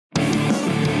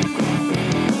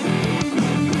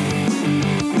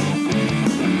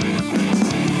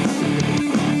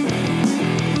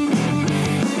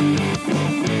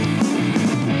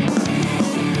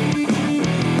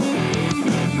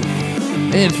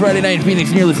It's Friday night in Phoenix,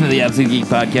 and you're listening to the Absolute Geek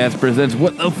Podcast presents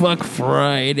What the Fuck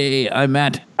Friday. I'm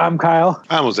Matt. I'm Kyle.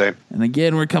 I'm Jose. And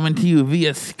again, we're coming to you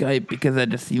via Skype because that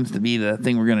just seems to be the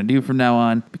thing we're going to do from now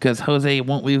on because Jose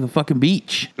won't leave the fucking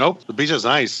beach. Nope, the beach is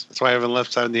nice. That's why I haven't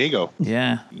left San Diego.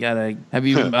 Yeah, you gotta. Have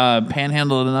you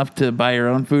panhandled enough to buy your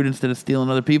own food instead of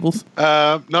stealing other people's?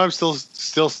 No, I'm still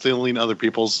stealing other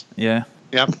people's. Yeah.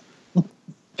 Yep.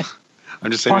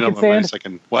 I'm just saving up my money so I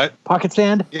can... What? Pocket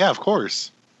sand? Yeah, of course.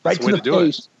 Right That's to the the way to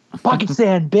do face. Pocket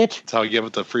sand, bitch. That's how I give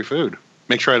it the free food.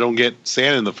 Make sure I don't get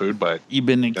sand in the food, but... You've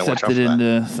been accepted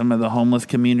into some of the homeless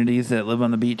communities that live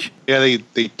on the beach? Yeah,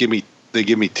 they give me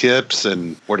tips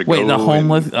and where to go. Wait, the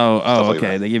homeless? Oh,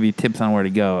 okay. Like they give you tips on where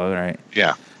to go. All right.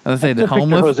 Yeah. I was going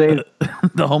to say,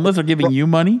 the homeless are giving you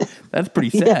money? That's pretty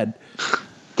sad.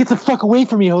 Get the fuck away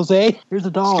from me, Jose. Here's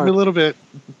 $1. Just give me a little bit.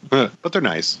 But they're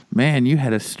nice. Man, you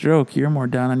had a stroke. You're more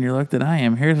down on your luck than I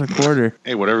am. Here's $0.25.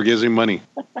 Hey, whatever gives me money.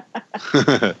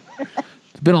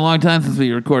 It's been a long time since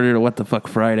we recorded a What the Fuck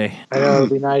Friday. I know, it'd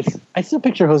be nice. I still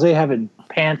picture Jose having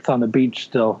pants on the beach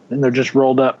still, and they're just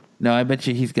rolled up. No, I bet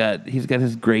you he's got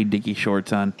his gray dicky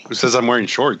shorts on. Who says I'm wearing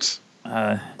shorts?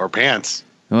 Or pants?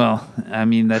 Well, I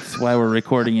mean, that's why we're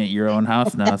recording at your own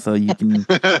house now, so you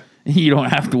don't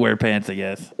have to wear pants, I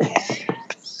guess.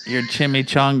 Your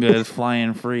chimichanga is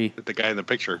flying free. The guy in the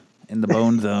picture. In the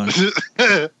bone zone.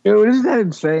 Dude, isn't that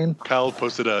insane? Kyle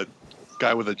posted a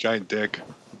guy with a giant dick.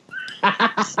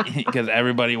 Because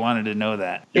everybody wanted to know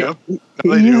that. Yep.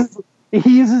 He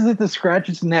uses it to scratch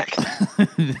his neck.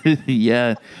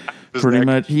 Yeah, pretty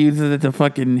much. He uses it to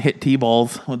fucking hit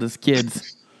T-balls with his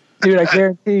kids. Dude, I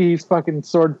guarantee he's fucking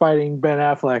sword fighting Ben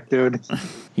Affleck, dude.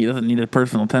 He doesn't need a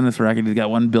personal tennis racket. He's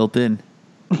got one built in.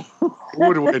 Who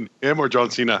would win, him or John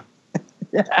Cena?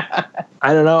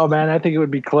 I don't know, man. I think it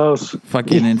would be close.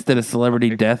 Fucking instead of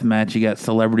celebrity death match, you got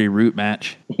celebrity root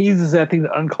match. He uses that thing to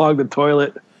unclog the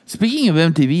toilet. Speaking of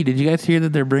MTV, did you guys hear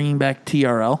that they're bringing back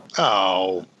TRL?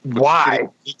 Oh. Why?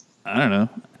 I don't know.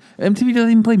 MTV doesn't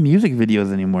even play music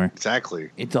videos anymore. Exactly.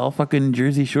 It's all fucking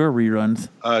Jersey Shore reruns.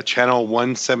 Channel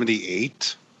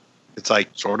 178. It's like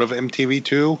sort of MTV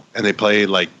too, and they play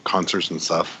like concerts and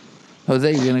stuff.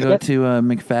 Jose, you gonna go to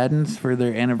McFadden's for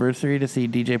their anniversary to see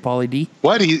DJ Pauly D?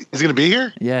 What? He's gonna be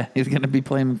here? Yeah, he's gonna be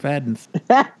playing McFadden's.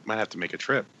 Might have to make a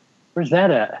trip. Where's that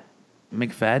at?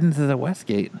 McFadden's is at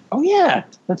Westgate. Oh, yeah.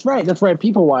 That's right.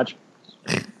 People watch.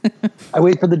 I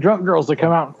wait for the drunk girls to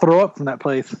come out and throw up from that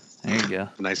place. There you go.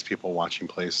 Nice people watching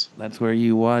place. That's where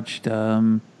you watched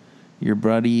your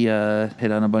buddy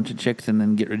hit on a bunch of chicks and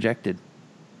then get rejected.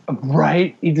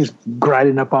 Right? You just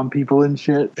grinding up on people and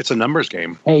shit. It's a numbers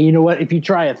game. Hey, you know what? If you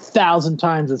try 1,000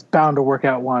 times, it's bound to work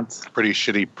out once. Pretty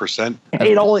shitty percent.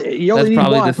 Hey, you only That's need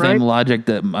probably one, the same right? logic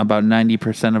that about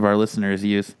 90% of our listeners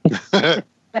use. Hey,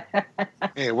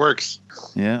 it works.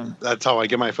 Yeah. That's how I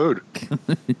get my food.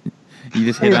 You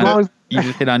just hit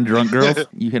on drunk girls?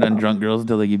 You hit on drunk girls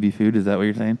until they give you food? Is that what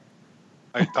you're saying?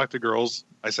 I talk to girls.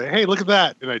 I say, hey, look at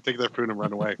that. And I take their food and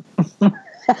run away.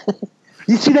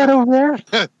 You see that over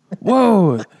there?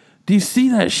 Whoa. Do you see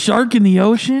that shark in the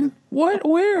ocean? What?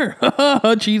 Where?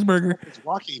 Cheeseburger. It's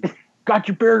walking. Got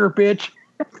your burger, bitch.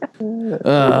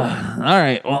 All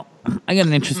right. Well, I got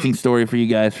an interesting story for you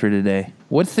guys for today.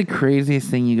 What's the craziest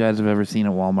thing you guys have ever seen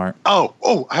at Walmart?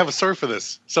 Oh, I have a story for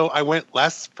this. So I went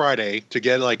last Friday to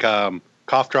get like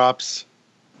cough drops.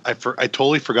 I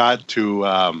totally forgot to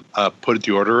put a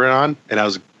deodorant on, and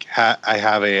I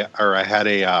had a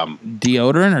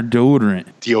Deodorant or deodorant?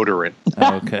 deodorant.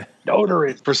 Oh, okay.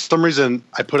 Deodorant. For some reason,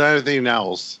 I put on anything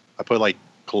else. I put like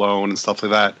cologne and stuff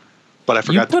like that, but I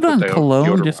forgot You put to put on cologne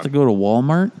deodorant just on. to go to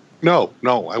Walmart? No,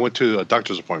 I went to a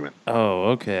doctor's appointment. Oh,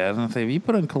 okay. I was gonna say if you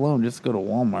put on cologne, just go to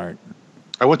Walmart.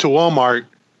 I went to Walmart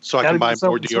so I Gotta can buy do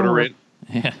more something deodorant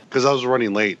Yeah. because I was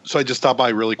running late. So I just stopped by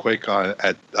really quick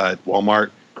at Walmart,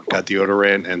 got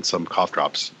deodorant and some cough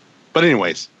drops. But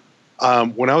anyways,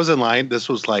 when I was in line, this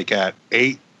was like at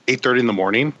 8:30 in the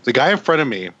morning. The guy in front of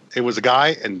me, it was a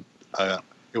guy,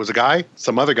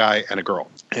 some other guy, and a girl.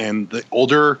 And the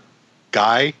older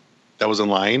guy that was in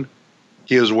line,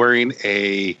 he was wearing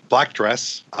a black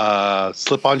dress,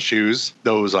 slip-on shoes.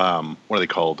 Those what are they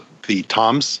called? The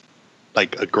Toms,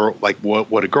 like a girl, like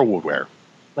what a girl would wear.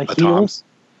 Like a heels?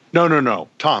 Toms. No,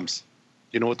 Toms.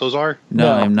 You know what those are? No,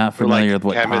 No. I'm not They're familiar like with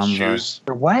what canvas Toms shoes.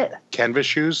 Or what? Canvas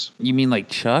shoes. are. You mean like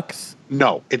Chucks?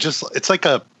 No, it's like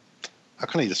a. How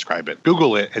can I describe it?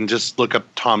 Google it and just look up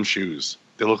Tom shoes.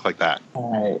 They look like that.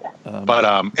 All right. But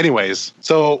anyways,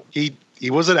 so he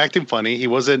wasn't acting funny. He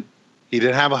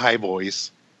didn't have a high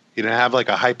voice. He didn't have like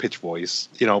a high pitched voice.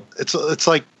 You know, it's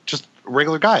like just a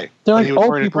regular guy. They're But like he was old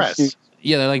wearing a people's dress. shoes.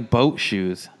 Yeah, they're like boat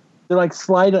shoes. They're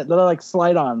like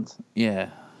slide-ons. Yeah.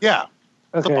 Yeah.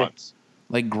 Okay. Slip-ons.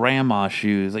 Like grandma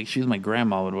shoes. Like shoes my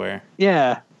grandma would wear.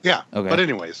 Yeah. Yeah. Okay. But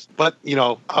anyways, I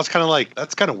was kind of like,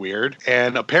 that's kind of weird.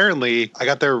 And apparently I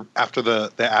got there after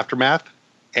the aftermath,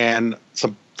 and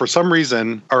for some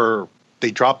reason, or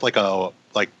they dropped like a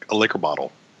liquor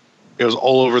bottle. It was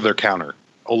all over their counter,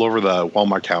 all over the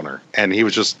Walmart counter. And it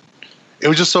was just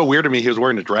so weird to me. He was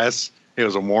wearing a dress. It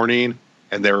was a morning,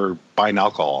 and they were buying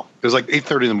alcohol. It was like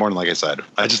 8:30 in the morning, like I said.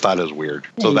 I just thought it was weird.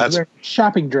 Yeah, So that's wearing a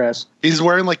shopping dress. he's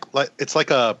wearing like it's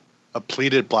like a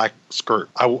pleated black skirt.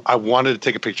 I wanted to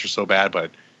take a picture so bad,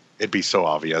 but it'd be so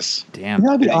obvious. Damn.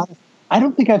 I'll be honest. I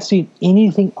don't think I've seen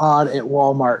anything odd at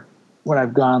Walmart when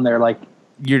I've gone there. Like,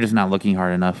 You're just not looking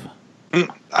hard enough.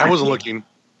 I wasn't looking,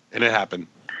 and it happened.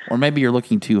 Or maybe you're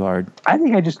looking too hard. I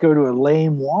think I just go to a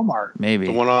lame Walmart. Maybe.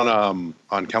 The one on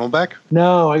Camelback.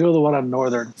 No, I go to the one on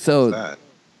Northern. So That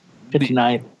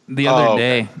 59th. the other Oh,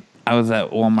 day, I was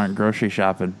at Walmart grocery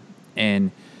shopping,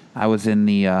 and I was in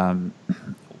the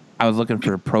I was looking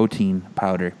for protein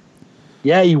powder,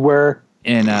 Yeah, you were.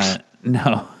 and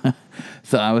no,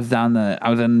 so I was in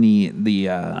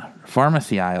the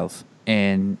pharmacy aisles,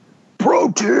 and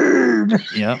Protein!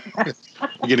 yep,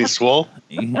 you getting swole?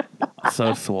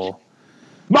 so swole,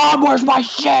 Mom, where's my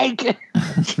shake?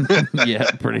 yeah,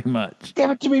 pretty much, Give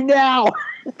it to me now.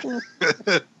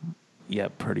 yeah,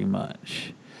 pretty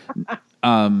much.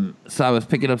 So I was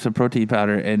picking up some protein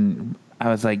powder, and I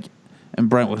was like, and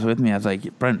Brent was with me. I was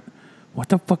like, Brent, what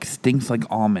the fuck stinks like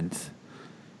almonds?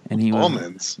 And he was,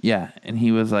 Almonds? yeah, and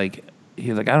he was like,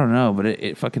 I don't know, but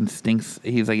it fucking stinks.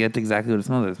 He's like, that's exactly what it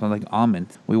smells like. It smells like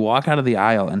almonds. We walk out of the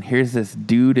aisle, and here's this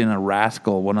dude in a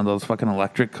Rascal, one of those fucking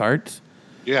electric carts,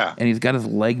 Yeah. and he's got his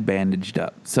leg bandaged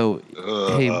up. So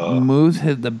he moves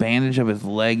the bandage of his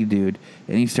leg, dude,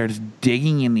 and he starts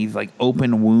digging in these like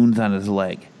open wounds on his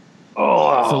leg.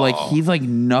 Oh. So like he's like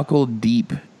knuckle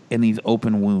deep in these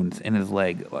open wounds in his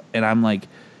leg, and I'm like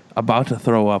about to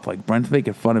throw up. Like Brent's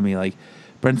making fun of me. Like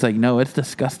Brent's like, no, it's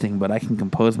disgusting, but I can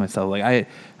compose myself. Like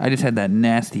I just had that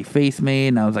nasty face made,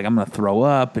 and I was like, I'm gonna throw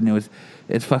up, and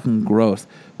it's fucking gross.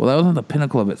 Well, that wasn't the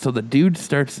pinnacle of it. So the dude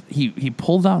starts he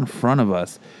pulls out in front of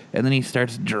us, and then he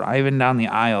starts driving down the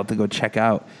aisle to go check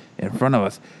out in front of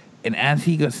us. And as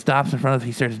he stops in front of us,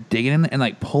 he starts digging in and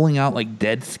like pulling out like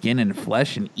dead skin and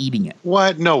flesh and eating it.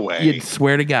 What? No way. You'd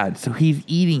swear to God. So he's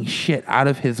eating shit out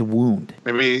of his wound.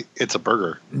 Maybe it's a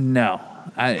burger. No,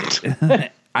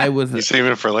 I was. You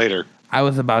saving it for later. I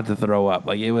was about to throw up.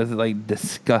 Like it was like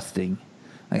disgusting.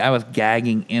 Like I was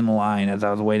gagging in line as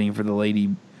I was waiting for the lady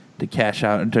to cash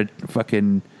out and to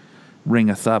fucking ring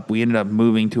us up. We ended up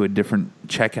moving to a different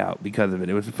checkout because of it.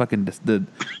 It was fucking the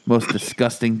most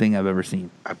disgusting thing I've ever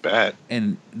seen. I bet.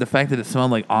 And the fact that it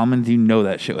smelled like almonds, you know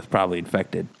that shit was probably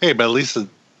infected. Hey, but at least it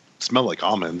smelled like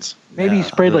almonds. Maybe he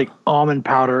sprayed like almond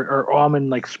powder or almond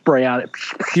like spray on it.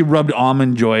 He rubbed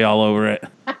almond joy all over it.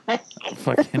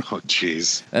 Fucking. Oh,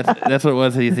 jeez. That's what it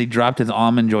was. He dropped his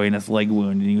almond joy in his leg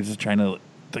wound, and he was just trying to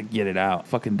get it out.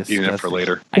 Fucking disgusting. Eating it for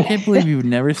later. I can't believe you've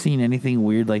never seen anything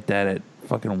weird like that at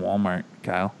fucking Walmart,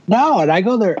 Kyle. No, and I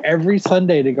go there every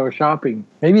Sunday to go shopping.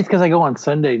 Maybe it's because I go on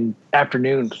Sunday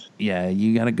afternoons. Yeah,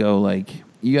 you gotta go like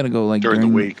During the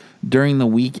week. During the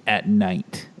week at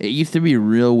night. It used to be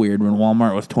real weird when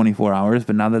Walmart was 24 hours,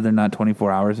 but now that they're not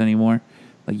 24 hours anymore,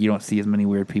 like you don't see as many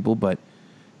weird people, but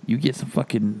you get some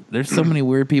fucking. There's so many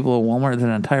weird people at Walmart. There's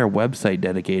an entire website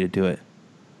dedicated to it.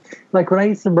 Like when I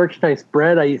used to merchandise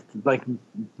bread, I used to like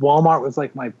Walmart was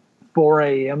like my 4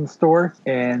 a.m. store,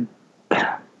 and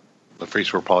The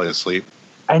freaks were probably asleep.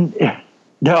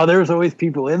 no, there was always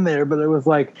people in there, but it was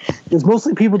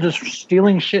mostly people just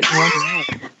stealing shit and running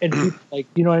out. And people, like,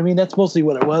 you know what I mean? That's mostly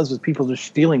what it was people just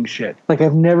stealing shit. Like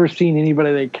I've never seen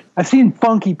anybody like I've seen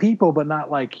funky people, but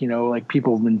not like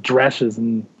people in dresses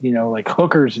and like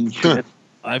hookers and shit.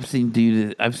 I've seen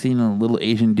little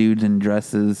Asian dudes in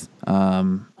dresses.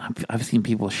 I've seen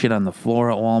people shit on the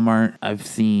floor at Walmart. I've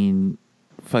seen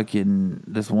fucking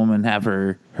this woman have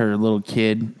her little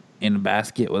kid in a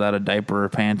basket without a diaper or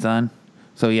pants on.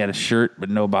 So he had a shirt but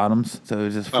no bottoms. So he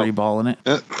was just free balling it.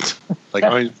 Like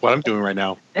what I'm doing right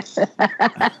now.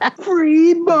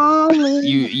 Free balling.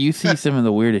 You see some of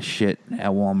the weirdest shit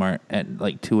at Walmart at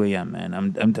like 2 a.m. man.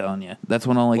 I'm telling you. That's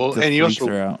when all like the and you freaks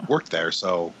also are out. worked there,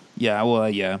 so Yeah, well,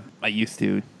 yeah, I used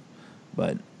to,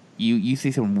 but you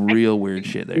see some real weird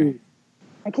shit there.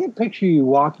 I can't picture you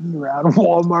walking around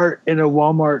Walmart in a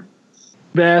Walmart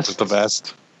vest. just the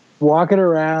best. Walking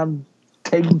around,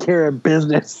 taking care of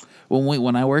business.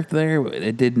 When I worked there,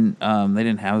 it didn't. They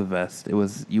didn't have a vest. It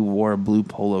was you wore a blue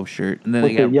polo shirt, and then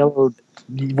With the yellow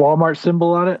Walmart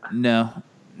symbol on it. no,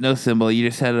 No symbol. You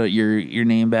just had your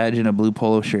name badge and a blue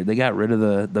polo shirt. They got rid of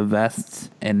the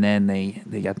vests, and then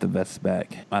they got the vests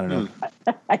back. I don't know.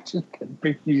 I just couldn't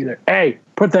picture you there. Hey,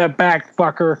 put that back,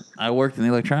 fucker. I worked in the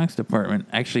electronics department.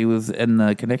 Actually, was in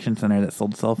the connection center that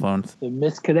sold cell phones. The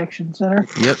Misconnection Center?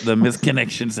 Yep, the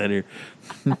Misconnection Center.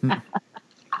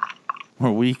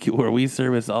 where we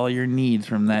service all your needs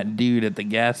from that dude at the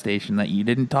gas station that you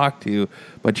didn't talk to,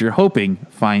 but you're hoping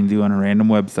finds you on a random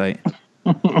website.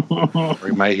 Or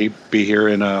he might be here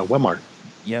in Walmart.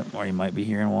 Yep, or you might be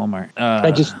here in Walmart.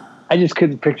 I just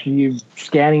couldn't picture you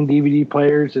scanning DVD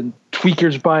players and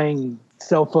tweakers buying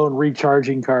cell phone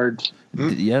recharging cards.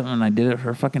 Yep, and I did it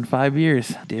for fucking 5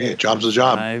 years. Job's a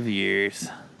job. 5 years.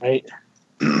 Right.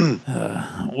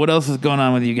 What else is going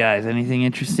on with you guys? Anything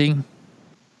interesting?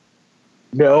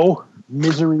 No.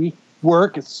 Misery.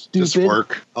 Work is stupid. Just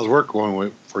work. How's work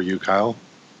going for you, Kyle?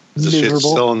 Is this shit Miserable.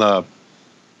 still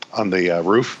on the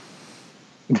roof?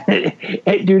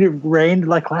 Hey, dude, it rained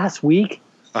like last week.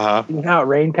 Uh-huh. You know how it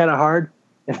rained kind of hard?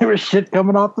 And there was shit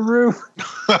coming off the roof.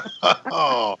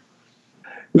 Oh,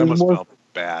 that must smell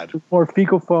bad. More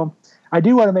fecal foam. I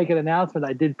do want to make an announcement.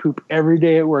 I did poop every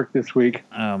day at work this week.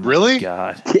 Oh my Really?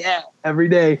 God. Yeah, every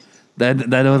day. That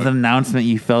was an announcement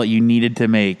you felt you needed to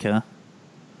make, huh?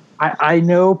 I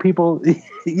know people.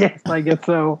 Yes, I guess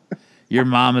so. Your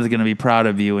mom is going to be proud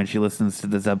of you when she listens to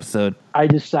this episode. I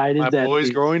decided My that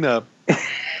boy's growing up.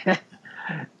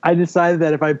 I decided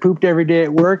that if I pooped every day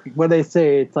at work, what they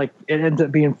say, it's like it ends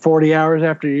up being 40 hours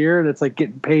after a year, and it's like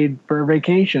getting paid for a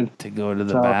vacation. To go to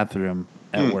the bathroom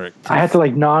at work. I have to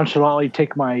like nonchalantly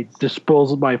take my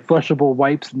flushable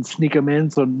wipes and sneak them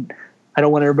in, so I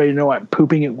don't want everybody to know I'm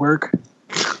pooping at work.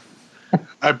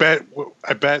 I bet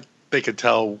they could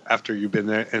tell after you've been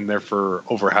in there for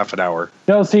over half an hour.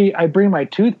 No, see, I bring my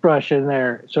toothbrush in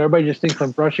there, so everybody just thinks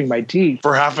I'm brushing my teeth.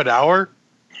 For half an hour?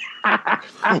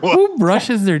 Who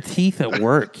brushes their teeth at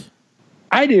work?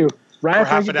 I do. Right For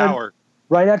after half an hour.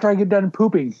 Right after I get done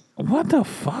pooping. What the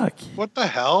fuck? What the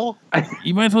hell?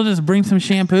 You might as well just bring some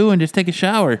shampoo and just take a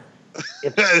shower.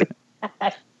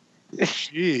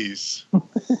 Jeez.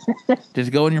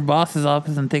 Just go in your boss's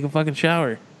office and take a fucking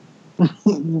shower.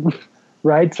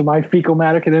 Right? So my fecal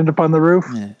matter can end up on the roof.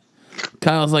 Yeah.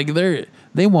 Kyle's like,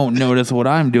 they won't notice what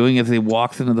I'm doing as he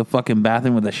walks into the fucking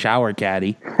bathroom with a shower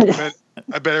caddy.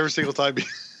 I bet every single time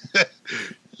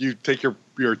you take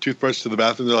your toothbrush to the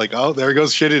bathroom, they're like, oh, there he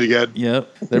goes shitting again.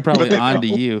 Yep. They're probably on to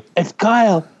you. It's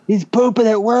Kyle. He's pooping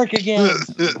at work again.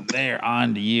 They're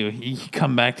on to you. You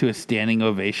come back to a standing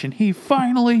ovation. He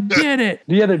finally did it.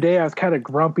 The other day I was kind of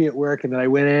grumpy at work, and then I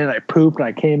went in, I pooped, and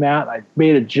I came out, and I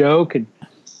made a joke, and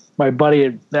my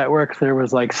buddy that works there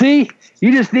was like, see,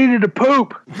 you just needed to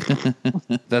poop.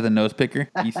 Is that the nose picker?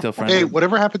 You still friends? Hey, with?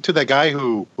 whatever happened to that guy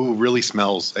who really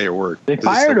smells at your work? They Is he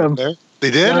fired still him. there? They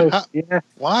did? No, yeah.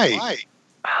 Why?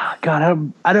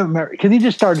 God, I don't remember, because he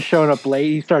just started showing up late.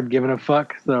 He started giving a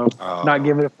fuck, so not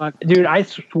giving a fuck. Dude, I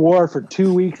swore for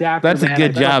 2 weeks after. That's a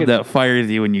good job that fires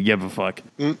you when you give a fuck.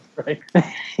 Right?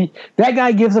 That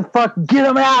guy gives a fuck. Get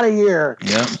him out of here.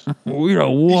 Yep. We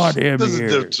don't want him Doesn't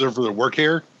here. deserve the work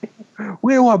here.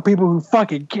 We don't want people who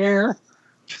fucking care.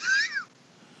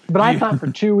 But I thought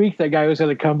for 2 weeks that guy was going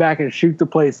to come back and shoot the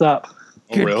place up.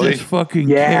 Oh, Get really? this fucking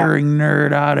Yeah. caring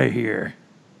nerd out of here.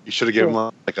 You should have given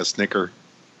him like a Snicker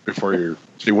before so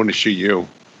he wouldn't shoot you.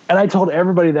 And I told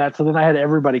everybody that, so then I had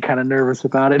everybody kind of nervous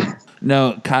about it.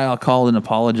 No, Kyle called and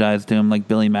apologized to him like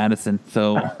Billy Madison,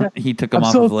 so he took him I'm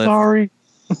off so his list. sorry.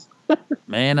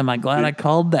 Man, am I glad I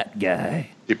called that guy.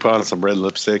 He put on some red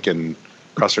lipstick and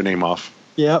crossed her name off.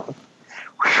 Yep.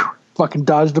 Whew. Fucking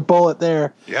dodged a bullet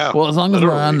there. Yeah. Well, as long as we're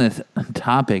literally. on this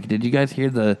topic, did you guys hear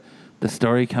the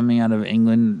story coming out of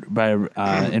England by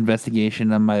investigation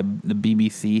done by the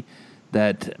BBC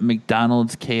that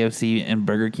McDonald's, KFC, and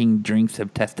Burger King drinks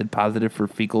have tested positive for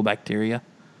fecal bacteria?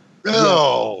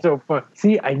 Oh, So fun.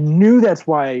 See, I knew that's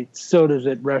why sodas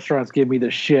at restaurants give me the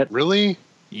shit. really?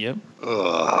 Yep.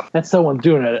 Ugh. That's someone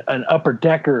doing an upper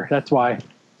decker. That's why.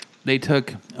 They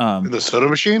took In the soda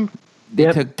machine? They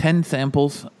took 10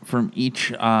 samples from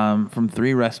each from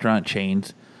 3 restaurant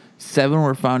chains. 7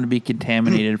 were found to be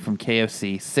contaminated from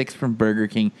KFC, 6 from Burger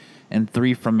King, and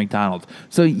 3 from McDonald's.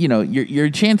 So, you know, your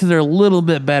chances are a little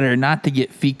bit better not to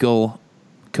get fecal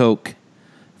Coke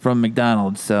from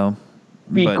McDonald's. So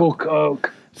Fecal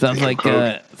Coke. sounds like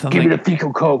Give me the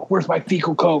fecal Coke. Where's my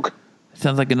fecal Coke?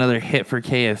 sounds like another hit for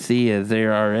KFC, as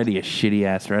they're already a shitty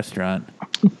ass restaurant.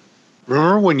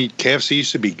 Remember when KFC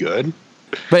used to be good?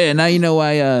 But yeah, now you know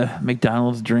why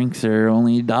McDonald's drinks are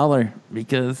only $1,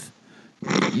 because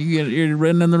you're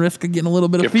running the risk of getting a little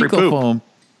bit of Get free fecal poop. foam,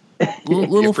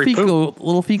 little Get free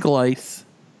fecal ice.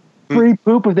 free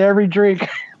poop with every drink.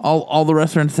 All the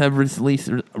restaurants have released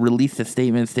a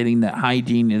statement stating that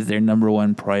hygiene is their number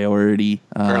one priority.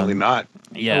 Apparently not.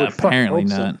 Yeah, apparently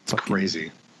not. It's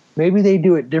crazy. Maybe they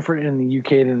do it different in the UK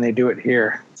than they do it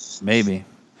here. Maybe.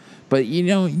 But,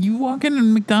 you walk into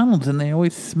McDonald's and they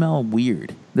always smell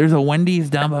weird. There's a Wendy's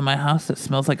down by my house that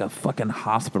smells like a fucking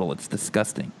hospital. It's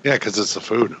disgusting. Yeah, because it's the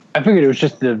food. I figured it was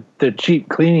just the cheap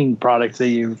cleaning products they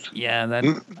use. Yeah,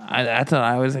 that's what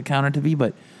I always encountered to be.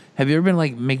 But have you ever been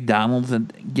like McDonald's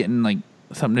and getting like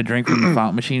something to drink from the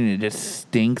fountain machine and it just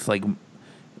stinks like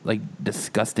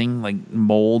disgusting, like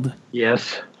mold?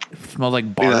 Yes. It smells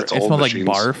like barf. That's It old smells machines.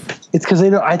 like barf. It's because they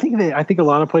don't. I think a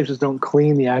lot of places don't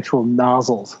clean the actual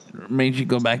nozzles. Made you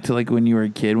go back to like when you were a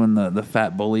kid when the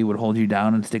fat bully would hold you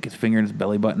down and stick his finger in his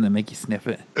belly button and make you sniff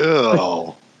it.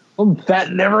 Ew.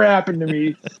 That never happened to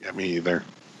me. Yeah, me either.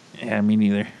 Yeah, me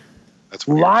neither. That's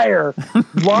weird. Liar.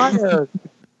 Liar.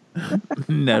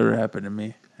 Never happened to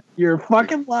me. You're a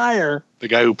fucking liar. The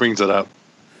guy who brings it up.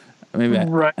 Maybe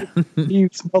Right. You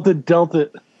smelt it, dealt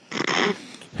it.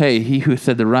 Hey, he who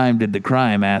said the rhyme did the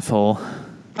crime, asshole.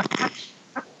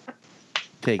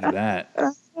 Take that.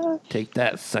 Take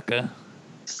that, sucker.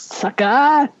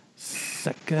 Sucker.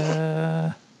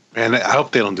 Sucker. Man, I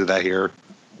hope they don't do that here.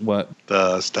 What?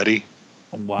 The study.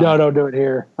 Wow. No, don't do it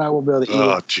here. I won't be able to eat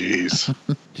Oh, it. jeez.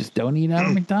 Just don't eat out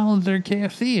of McDonald's or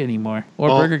KFC anymore. Or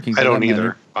Well, Burger King. I for don't that either.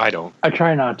 matter. I don't. I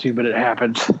try not to, but it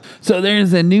happens. So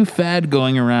there's a new fad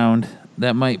going around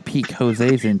that might pique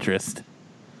Jose's interest.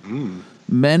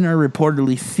 Men are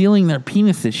reportedly sealing their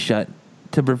penises shut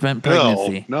to prevent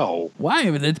pregnancy. No. Why?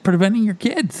 It's preventing your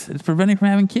kids. It's preventing from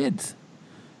having kids.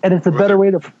 And it's a better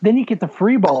way to. Then you get to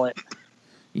free ball it.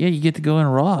 Yeah, you get to go in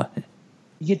raw.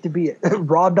 You get to be a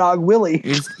raw dog Willie.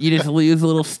 You just use a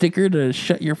little sticker to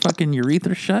shut your fucking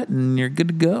urethra shut, and you're good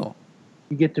to go.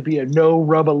 You get to be a no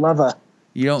rubber lover.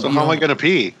 You don't. So you how am I don't- going to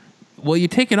pee? Well, you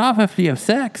take it off after you have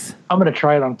sex. I'm gonna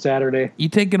try it on Saturday. You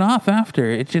take it off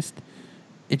after. It just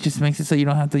makes it so you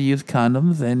don't have to use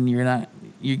condoms, and you're not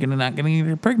gonna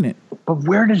get pregnant. But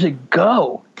where does it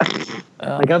go?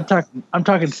 Like I'm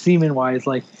talking semen wise.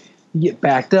 Like you get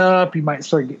backed up, you might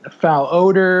start getting a foul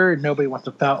odor. Nobody wants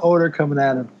a foul odor coming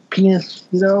out of penis.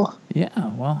 Yeah.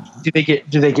 Well, Do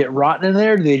they get rotten in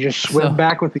there? Do they just swim So-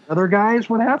 back with the other guys?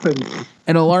 What happens?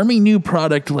 an alarming new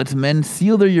product lets men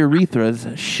seal their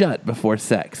urethras shut before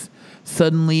sex,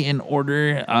 suddenly in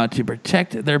order to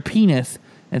protect their penis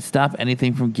and stop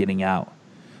anything from getting out.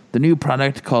 The new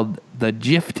product, called the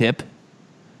JifTip,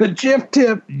 The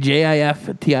JifTip.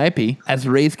 JIFTIP, has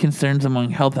raised concerns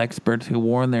among health experts who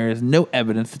warn there is no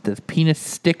evidence that this penis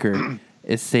sticker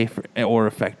is safe or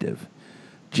effective.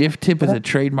 JifTip is a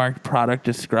trademarked product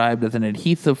described as an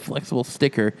adhesive, flexible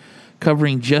sticker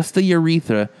covering just the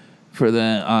urethra for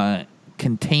the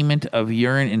containment of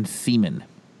urine and semen.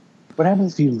 What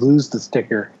happens if you lose the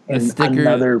sticker in sticker-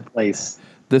 another place?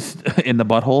 This in the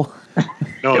butthole.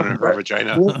 No, in her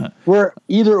vagina. We're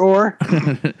either or.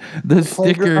 The stickers,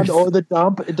 Playground or the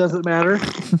dump. It doesn't matter.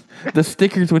 the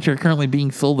stickers, which are currently being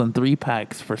sold in 3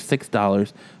 packs for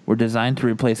 $6, were designed to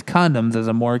replace condoms as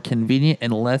a more convenient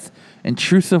and less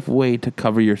intrusive way to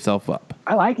cover yourself up.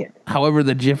 I like it. However,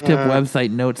 the JifTip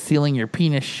website notes sealing your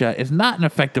penis shut is not an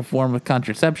effective form of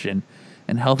contraception,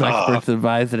 and health experts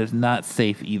advise that it's not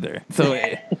safe either.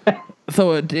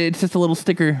 So, it's just a little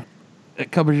sticker. It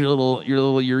covers your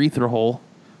little urethra hole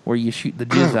where you shoot the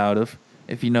jizz out of,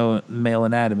 if you know male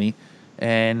anatomy,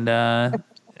 and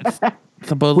it's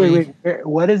supposedly Wait.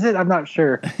 What is it? I'm not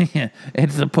sure.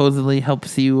 it supposedly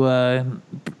helps you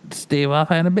stave off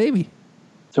having a baby.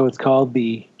 So it's called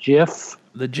the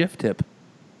The JifTip,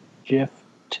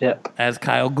 JifTip. as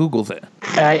Kyle Googles it.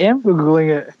 I am Googling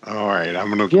it. All right, I'm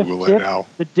going to Google it now.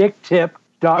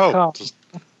 TheDickTip.com. Oh, just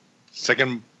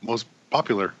second most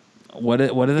popular. What is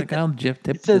it called?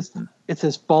 JifTip. It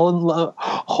says fall in love.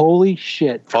 Holy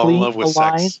shit. Fall in love with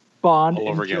align, sex bond, all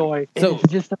over again. enjoy. So-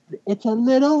 It's a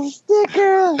little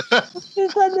sticker.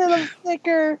 It's a little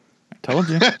sticker. Told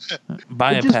you.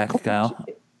 Buy a It just pack, plugs- Kyle.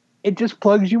 It just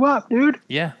plugs you up, dude.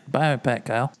 Yeah, buy a pack,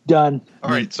 Kyle. Done.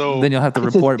 All right, so Then you'll have to It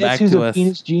says, report "Guess back who's to a us.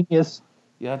 penis genius.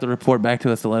 You'll have to report back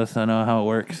to us to let us know how it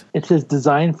works. It says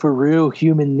designed for real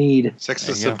human need. sex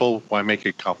There is you go. simple. Why make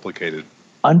it complicated?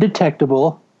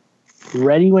 Undetectable.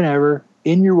 Ready whenever.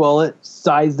 In your wallet.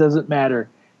 Size doesn't matter.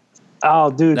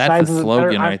 Oh, dude. That's size the doesn't slogan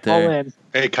matter. I'm right there. all in.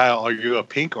 Hey, Kyle, are you a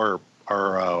pink or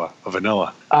a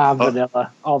vanilla?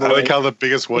 Vanilla. All the I way. like how the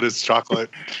biggest one is chocolate.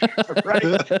 Right.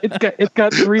 It's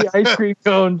got 3 ice cream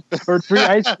cones or 3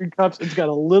 ice cream cups. It's got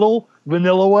a little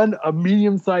vanilla one, a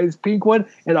medium-sized pink one,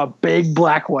 and a big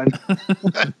black one.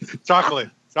 Chocolate.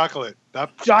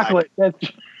 Not Chocolate. That's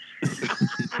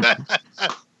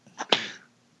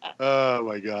Oh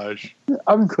my gosh.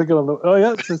 I'm clicking on the. Oh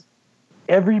yeah, it says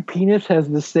every penis has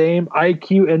the same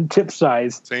IQ and tip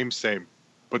size. Same,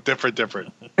 but different.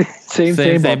 Same,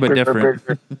 but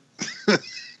different.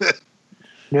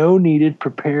 No needed.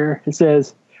 Prepare. It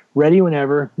says ready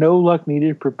whenever. No luck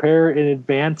needed. Prepare in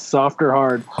advance. Soft or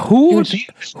hard. Who Dude,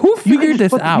 figured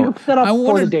this out? I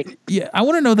want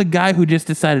to know the guy who just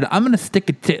decided I'm going to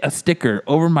stick a sticker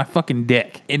over my fucking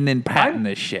dick and then patent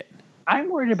this shit. I'm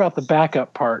worried about the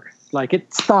backup part. Like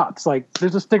it stops. Like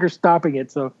there's a sticker stopping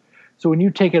it. So when you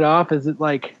take it off, is it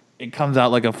like it comes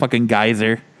out like a fucking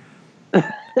geyser,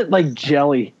 like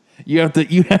jelly? You have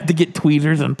to get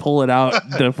tweezers and pull it out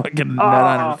the fucking nut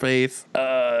on her face.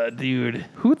 Dude,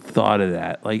 who thought of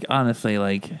that? Like honestly,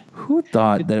 like who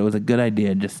thought that it was a good idea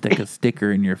to just stick a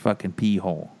sticker in your fucking pee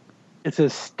hole? It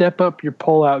says step up your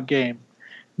pull out game.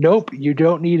 Nope, you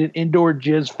don't need an indoor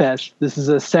jizz fest. This is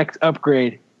a sex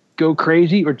upgrade. Go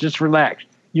crazy or just relax.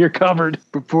 You're covered.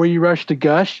 Before you rush to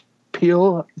gush,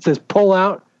 peel. It says pull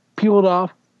out, peel it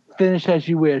off, finish as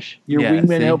you wish. Your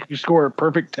wingman helps you score a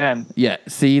perfect 10. Yeah,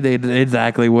 see, they did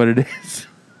exactly what it is.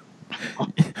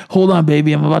 Hold on,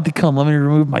 baby. I'm about to come. Let me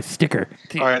remove my sticker.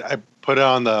 All right, I put it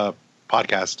on the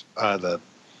podcast, the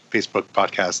Facebook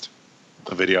podcast,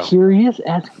 the video. Curious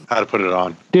as How to put it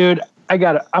on. Dude, I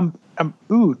got it. I'm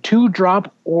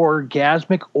 2-drop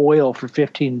orgasmic oil for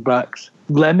 $15.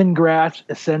 Lemongrass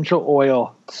essential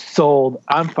oil sold.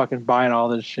 I'm fucking buying all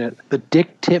this shit. The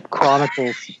Dick Tip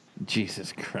Chronicles.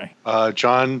 Jesus Christ.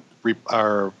 John put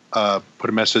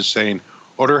a message saying,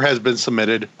 "Order has been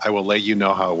submitted. I will let you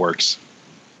know how it works."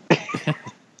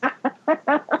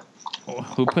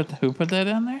 Who put that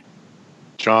in there?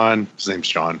 John. His name's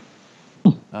John.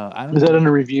 Is that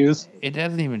under reviews? It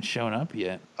hasn't even shown up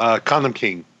yet. Condom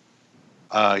King.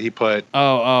 He put,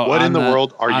 what in the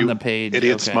world are you the page.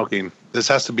 idiots smoking? This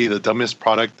has to be the dumbest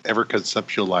product ever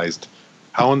conceptualized.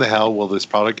 How in the hell will this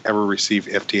product ever receive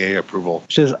FDA approval?"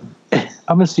 She says,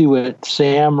 I'm going to see what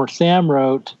Sam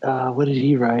wrote. What did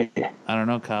he write? I don't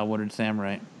know, Kyle. What did Sam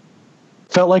write?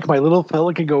 Felt like my little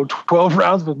fella could go 12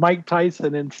 rounds with Mike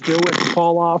Tyson and still wouldn't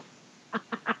fall off.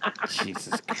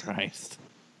 Jesus Christ.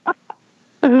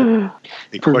 A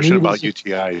question about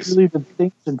UTIs. Really the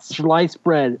things in sliced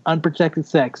bread, unprotected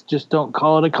sex. Just don't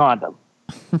call it a condom.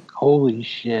 Holy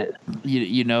shit.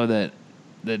 You know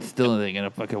that's still going to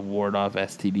fucking ward off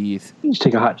STDs. You just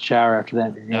take a hot shower after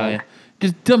that. Oh, yeah.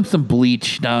 Just dump some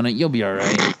bleach down it. You'll be all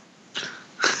right.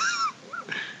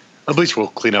 A bleach will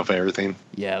clean up everything.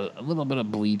 Yeah, a little bit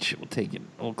of bleach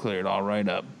will clear it all right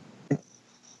up.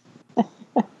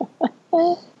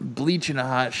 Bleach in a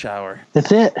hot shower.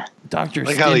 That's it. Dr.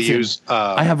 Like Stinson, how they use,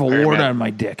 I have a Iron wart Man. on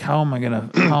my dick. How am I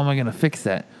gonna fix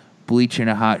that? Bleach in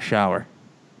a hot shower.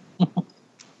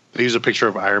 They use a picture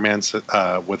of Iron Man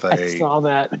with I saw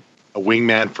that. a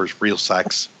wingman for real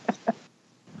sex.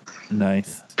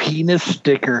 Nice. Penis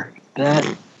sticker.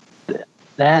 That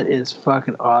is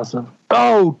fucking awesome.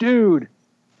 Oh, dude.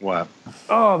 What?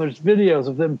 Oh, there's videos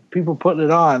of them people putting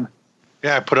it on.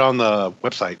 Yeah, I put it on the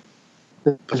website.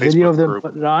 The The video of Facebook them group.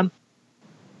 putting it on.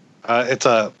 It's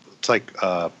like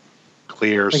a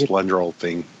clear Like cylindrical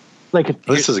thing. Like a,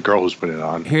 This is a girl who's putting it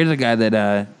on. Here's a guy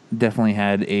that definitely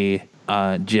had a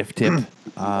JifTip.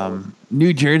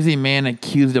 New Jersey man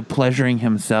accused of pleasuring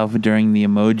himself during the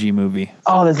Emoji Movie.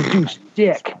 oh, there's a dude's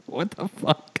dick. What the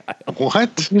fuck, Kyle?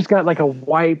 What? He's got like a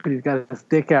wipe and he's got his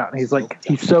dick out and he's like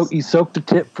he soaked the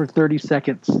tip for 30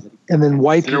 seconds and then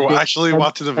wiped. You're his dick. actually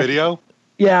watching the video?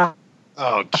 Yeah.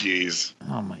 Oh, jeez.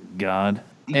 Oh my god.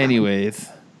 Anyways,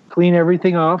 Clean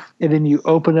everything off and then you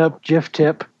open up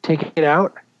JifTip, take it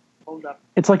out.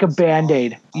 It's like a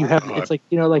Band-Aid. You have it's like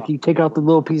like you take out the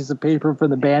little pieces of paper from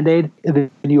the Band-Aid and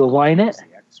then you align it.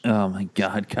 oh my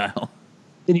god, Kyle.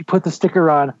 Then you put the sticker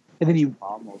on and then you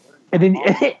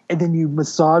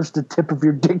massage the tip of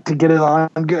your dick to get it on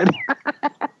good.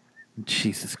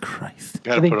 Jesus Christ. You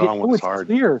gotta put it on when it's hard.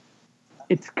 Clear.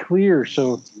 It's clear,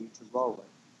 so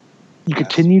you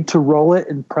continue to roll it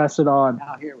and press it on.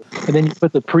 And then you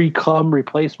put the pre-cum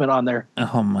replacement on there.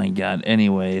 Oh my god.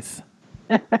 Anyways.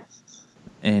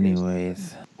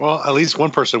 Well, at least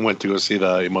one person went to go see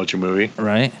the Emoji Movie.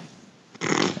 Right?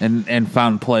 And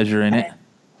found pleasure in it.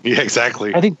 Yeah,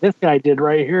 exactly. I think this guy did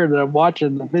right here that I'm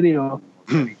watching the video.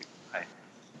 Is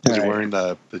he wearing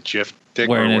the GIF dick?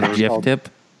 Wearing or a whatever it's called? JifTip.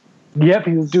 Yep,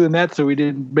 he was doing that so we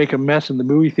didn't make a mess in the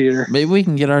movie theater. Maybe we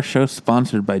can get our show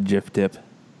sponsored by JifTip.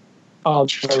 Oh,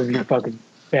 that would be fucking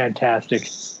fantastic.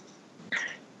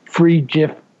 Free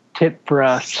GIF tip for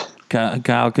us.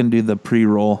 Kyle can do the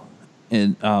pre-roll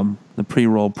and the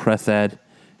pre-roll press ad,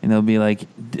 and it'll be like,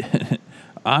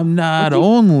 "I'm not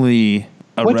only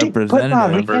a What's he putting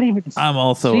on? He representative. can't even I'm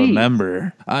also see. a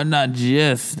member. I'm not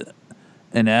just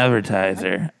an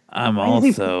advertiser. I'm Why is he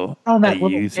also on a that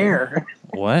little user. hair?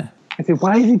 What? I said,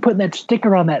 why is he putting that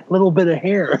sticker on that little bit of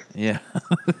hair? Yeah.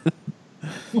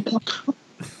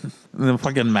 The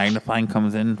fucking magnifying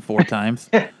comes in 4 times.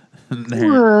 And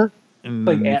then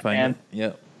Like you find Ant-Man. it.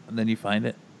 Yep. And then you find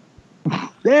it.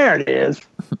 There it is.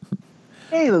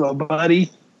 Hey, little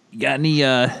buddy. You got any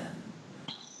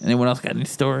anyone else got any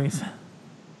stories?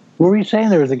 What were you saying?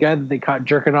 There was a guy that they caught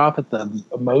jerking off at the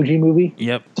Emoji Movie.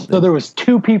 Yep. So there was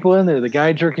 2 people in there: the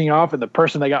guy jerking off and the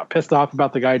person that got pissed off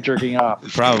about the guy jerking off.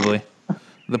 Probably.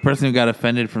 The person who got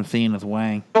offended from seeing his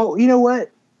wang. Oh, you know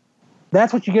what?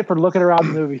 That's what you get for looking around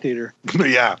the movie theater.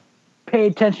 Yeah. Pay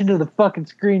attention to the fucking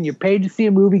screen. You paid to see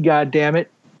a movie, goddammit.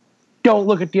 Don't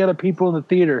look at the other people in the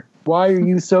theater. Why are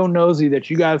you so nosy that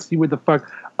you gotta see what the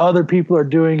fuck other people are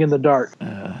doing in the dark?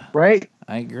 Right?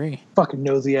 I agree. Fucking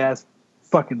nosy ass.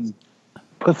 Fucking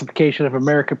pussification of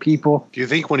America people. Do you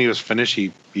think when he was finished,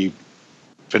 he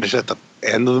finished at the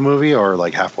end of the movie or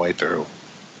like halfway through?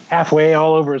 Halfway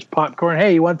all over his popcorn.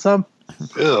 Hey, you want some?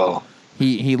 Ew.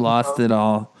 He lost it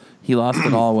all. He lost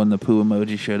it all when the poo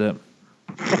emoji showed up.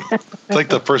 It's like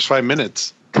the first 5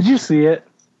 minutes. Did you see it?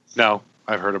 No,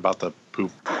 I've heard about the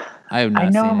poop. I have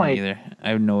not know seen it either. I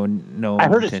have no I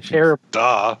heard intentions. it's terrible.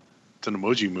 Duh. It's an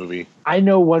emoji movie. I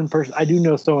know one person. I do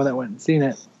know someone that went and seen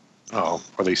it. Oh,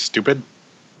 are they stupid?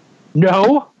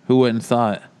 No, Who went and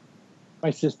saw it? my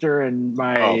sister and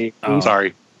my Oh,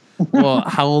 sorry. Well,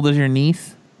 how old is your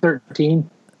niece? 13.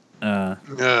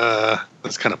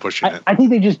 That's kind of pushing it. I think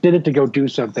they just did it to go do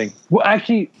something. Well,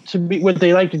 actually, what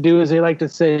they like to do is they like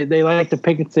to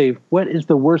pick and say, what is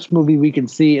the worst movie we can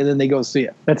see, and then they go see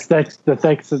it. That's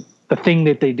the thing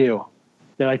that they do.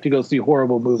 They like to go see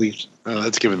horrible movies,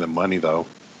 That's giving them money, though.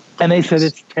 and they said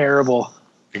it's terrible.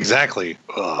 Exactly.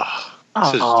 Ugh. This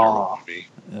is a terrible movie.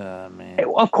 Man. Hey,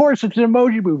 of course, it's an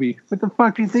emoji movie. What the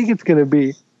fuck do you think it's gonna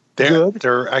be?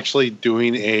 They're actually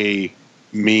doing a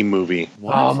meme movie.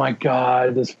 What? Oh my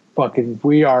god,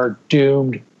 we are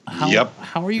doomed. Yep.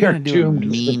 How are you You're going to do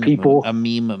doomed, the people. a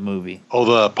meme movie? Oh,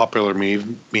 the popular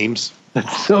memes?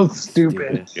 That's so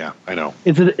stupid. Yeah, I know.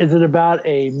 Is it about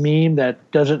a meme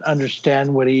that doesn't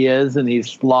understand what he is and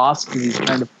he's lost and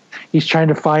he's trying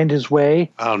to find his way?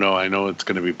 I don't know. I know it's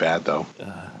going to be bad, though.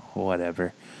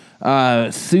 Whatever.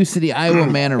 Sioux City, Iowa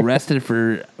man arrested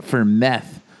for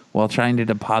meth while trying to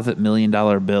deposit $1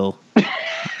 million bill.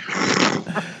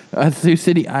 Sioux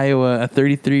City, Iowa, a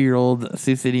 33-year-old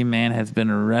Sioux City man has been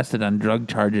arrested on drug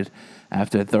charges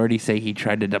after authorities say he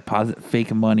tried to deposit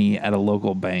fake money at a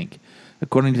local bank.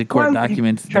 According to court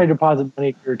documents, Try to deposit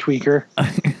money for a tweaker.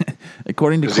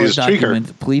 According to 'Cause he court was a tweaker.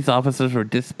 documents, police officers were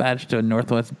dispatched to a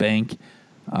Northwest bank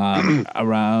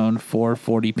around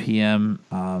 4:40 p.m.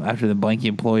 After the bank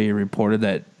employee reported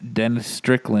that Dennis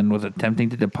Strickland was attempting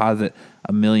to deposit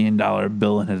 $1 million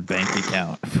bill in his bank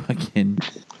account. Fucking.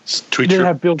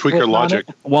 Tweaker logic.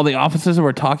 While the officers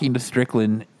were talking to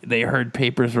Strickland, they heard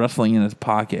papers rustling in his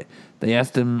pocket. They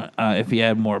asked him if he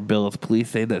had more bills. Police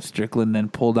say that Strickland then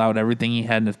pulled out everything he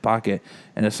had in his pocket,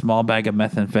 and a small bag of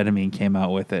methamphetamine came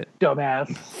out with it.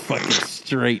 Dumbass. Fucking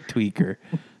straight tweaker.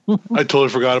 I totally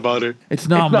forgot about it. It's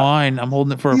not mine. I'm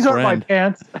holding it for These a aren't my friend.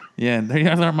 pants. Yeah, these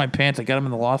aren't my pants. I got them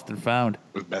in the lost and found.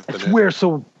 With meth I in it. swear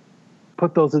someone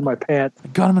put those in my pants. I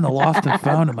got them in the lost and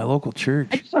found at my local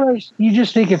church. You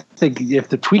just think if the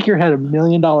tweaker had $1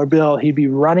 million bill, he'd be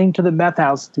running to the meth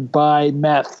house to buy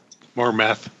meth. More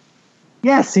meth.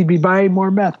 Yes, he'd be buying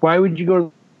more meth. Why would you go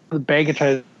to the bank and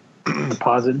try to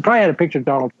deposit? It probably had a picture of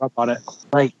Donald Trump on it.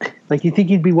 Like you think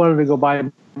you'd be wanting to go buy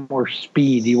more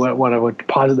speed. You want to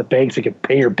deposit the bank so you can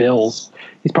pay your bills.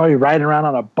 He's probably riding around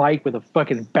on a bike with a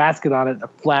fucking basket on it and a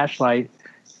flashlight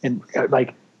and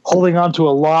like holding onto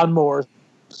a lawnmower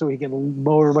so he can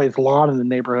mow everybody's lawn in the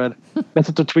neighborhood. That's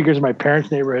what the tweakers in my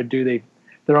parents' neighborhood do.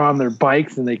 They're on their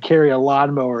bikes and they carry a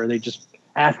lawnmower. They just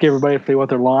ask everybody if they want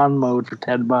their lawn mowed for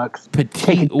 $10.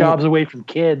 Taking jobs away from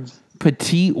kids.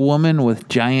 Petite woman with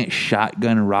giant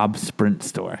shotgun robs Sprint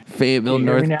store. Fayetteville,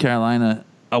 North Carolina.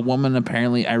 A woman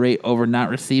apparently irate over not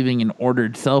receiving an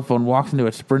ordered cell phone walks into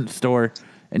a Sprint store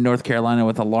in North Carolina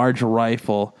with a large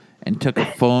rifle and took a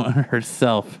phone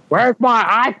herself. Where's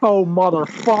my iPhone,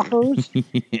 motherfuckers?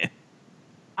 Yeah.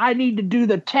 I need to do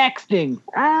the texting.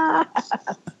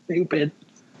 Stupid.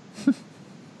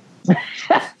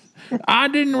 I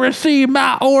didn't receive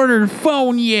my ordered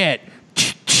phone yet.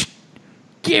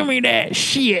 Give me that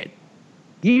shit.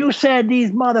 You said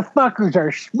these motherfuckers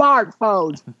are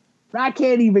smartphones. I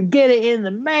can't even get it in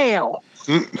the mail.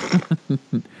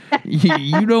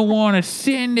 You don't want to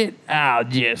send it? I'll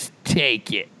just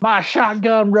take it. My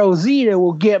shotgun Rosita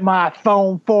will get my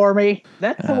phone for me.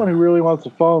 That's someone who really wants a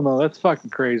phone, though. That's fucking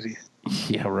crazy.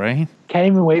 Yeah, right? Can't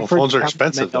even wait for phones are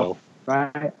expensive, though.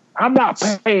 Right? I'm not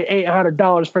paying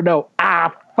 $800 for no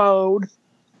iPhone.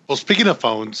 Well, speaking of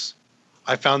phones,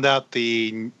 I found out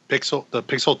the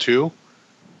Pixel 2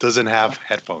 doesn't have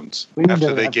headphones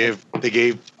after they gave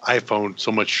iPhone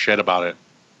so much shit about it.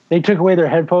 They took away their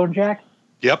headphone jack?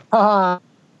 Yep.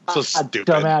 So stupid.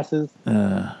 Dumbasses.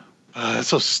 That's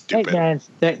so stupid. Hey, man,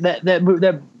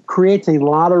 that creates a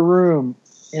lot of room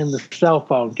in the cell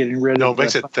phone getting rid of No, it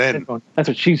makes it thin. headphone. That's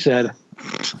what she said.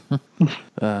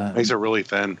 Makes it really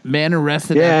thin. Man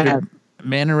arrested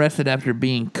after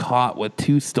being caught with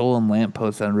 2 stolen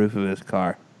lampposts on the roof of his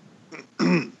car.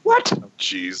 What?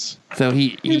 Jeez. So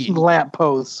These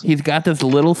lampposts. he's got this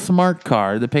little smart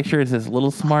car. The picture is this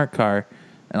little smart car,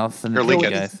 and I'll send it to you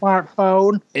guys.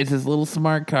 Smartphone. It's his little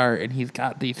smart car, and he's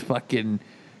got these fucking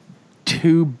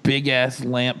 2 big ass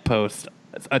lampposts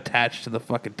attached to the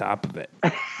fucking top of it.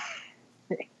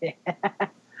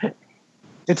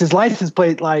 It's his license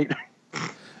plate light.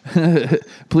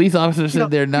 Police officers said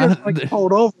they're not.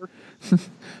 Pulled over.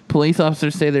 Police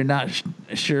officers say they're not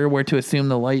sure where to assume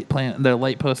the light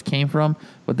post came from,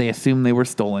 but they assume they were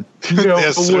stolen. No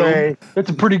way. That's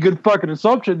a pretty good fucking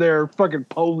assumption there, fucking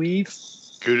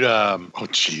police. Good. Oh,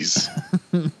 jeez.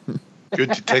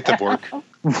 Good detective work.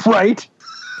 Right?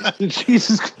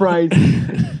 Jesus Christ.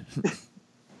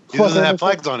 He doesn't have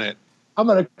flags on it. I'm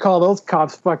gonna call those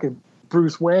cops fucking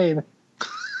Bruce Wayne.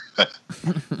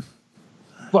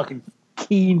 Fucking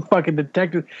keen fucking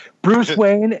detective. Bruce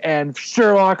Wayne and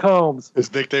Sherlock Holmes.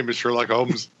 His nickname is Sherlock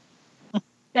Holmes.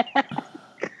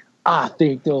 I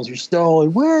think those are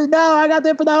stolen. Where? No, I got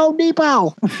them from the Home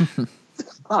Depot.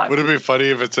 Would it be funny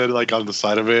if it said, like, on the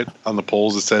side of it, on the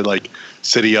poles, it said, like,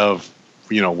 city of,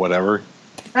 whatever?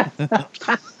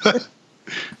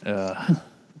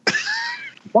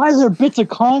 Why is there bits of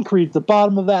concrete at the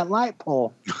bottom of that light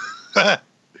pole? The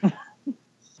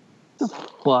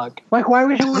fuck? Like, why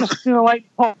would you want to see a light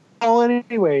pole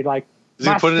anyway? Like, does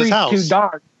he put it in his house? Too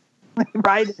dark,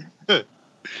 right? The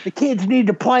kids need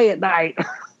to play at night.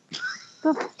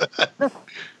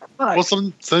 Well,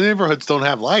 some neighborhoods don't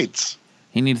have lights.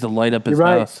 He needs to light up his You're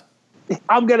right. house.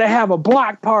 I'm gonna have a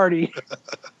block party.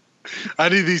 I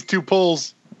need these 2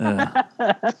 poles. What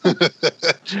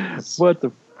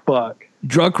the fuck?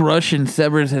 Drunk Russian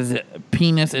severs his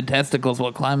penis and testicles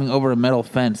while climbing over a metal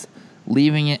fence,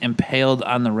 leaving it impaled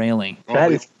on the railing.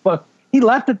 That is fuck. He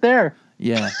left it there.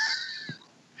 Yeah.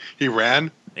 He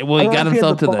ran? Well, he got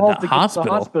himself to the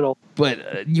hospital. hospital.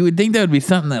 But you would think that would be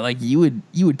something that, like, you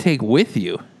would take with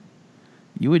you.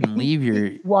 You wouldn't leave your...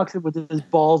 He walks in with his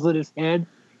balls in his head.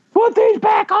 Put these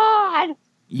back on!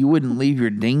 You wouldn't leave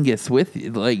your dingus with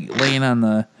you, like, laying on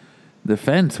the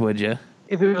fence, would you?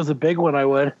 If it was a big one, I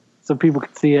would. So people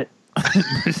could see it.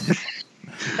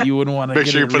 You wouldn't want to make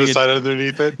sure you put a sign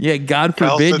underneath it. Yeah, God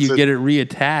forbid you get it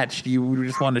reattached. You would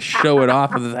just want to show it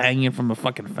off as it's hanging from a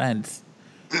fucking fence.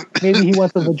 Maybe he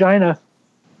wants a vagina.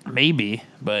 Maybe,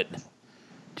 but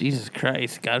Jesus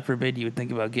Christ, God forbid you would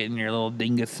think about getting your little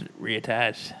dingus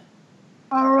reattached.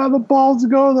 I don't have the balls to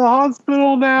go to the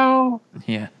hospital now.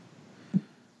 Yeah.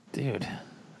 Dude,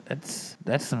 that's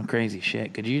some crazy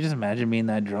shit. Could you just imagine being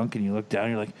that drunk and you look down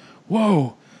and you're like,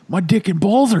 whoa, my dick and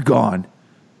balls are gone.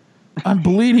 I'm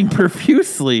bleeding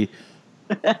profusely.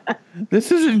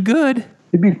 This isn't good.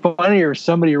 It'd be funnier if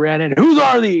somebody ran in. Whose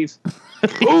are these?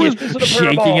 Who is this?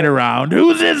 Shaking it around.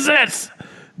 Whose is this?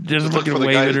 Just looking fucking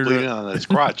waving it around on his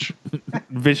crotch.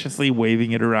 Viciously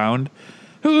waving it around.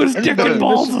 Whose dick and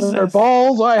balls is their this?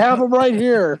 Balls? I have them right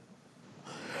here.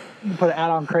 You put an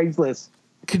ad on Craigslist.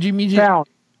 Could you imagine? Found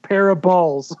pair of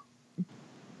balls.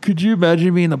 Could you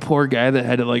imagine being the poor guy that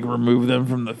had to, like, remove them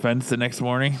from the fence the next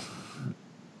morning?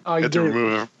 Oh, He had to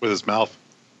remove it with his mouth.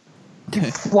 He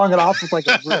flung it off with like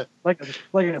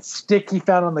a stick he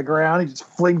found on the ground. He just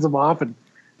flings them off and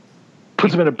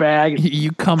puts them in a bag.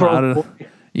 You come out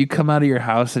of your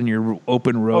house in your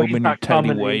open robe and your tidy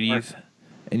whities,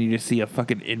 and you just see a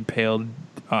fucking impaled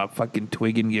fucking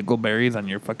twig and giggleberries on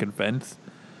your fucking fence.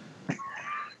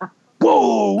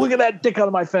 Whoa! Look at that dick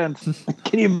on my fence.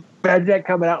 Can you imagine that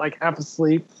coming out like half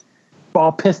asleep,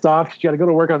 all pissed off? You got to go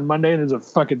to work on Monday, and there's a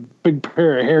fucking big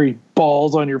pair of hairy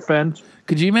balls on your fence.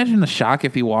 Could you imagine the shock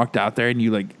if you walked out there and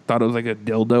you, like, thought it was like a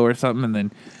dildo or something, and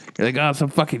then you're like, oh, some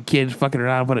fucking kid's fucking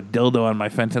around, put a dildo on my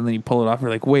fence, and then you pull it off, you're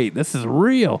like, wait, this is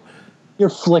real. You're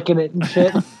flicking it and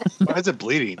shit. Why is it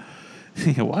bleeding?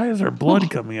 Why is there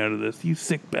blood coming out of this, you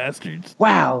sick bastards?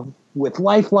 Wow, with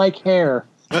lifelike hair.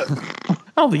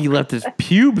 I'm don't think he left his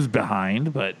pubes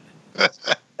behind, but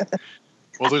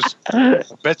Well, I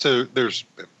bet you there's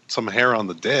some hair on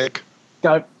the dick.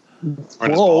 Got, Or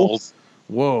his whoa. balls.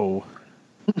 whoa.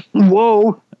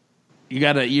 Whoa. You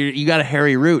got a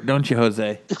hairy root, don't you,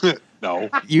 Jose? No.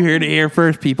 You heard it here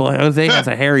first, people. Jose has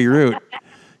a hairy root.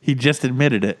 He just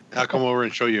admitted it. I'll come over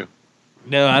and show you.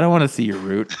 No, I don't want to see your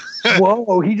root.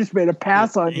 Whoa. He just made a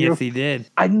pass on you. Yes, he did.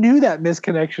 I knew that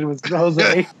misconnection was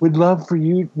Jose. Would love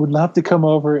to come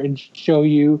over and show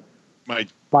you My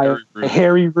my hairy root.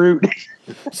 hairy root.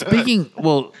 Speaking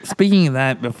of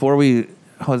that, before we,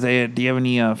 Jose, do you have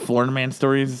any Florida man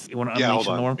stories you want to unleash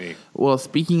on the world? Well,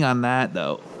 speaking on that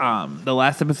though, the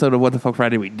last episode of What the Fuck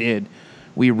Friday we did,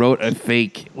 we wrote that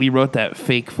fake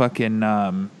fucking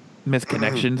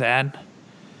misconnections ad,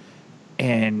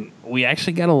 and we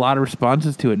actually got a lot of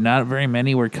responses to it. Not very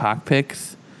many were cock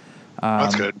pics.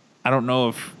 That's good. I don't know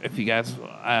if you guys.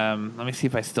 Let me see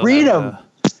if I still Read have them.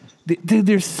 Dude,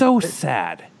 they're so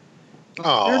sad.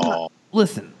 Oh.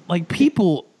 Listen, like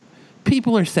people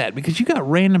are sad because you got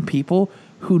random people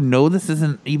who know this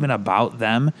isn't even about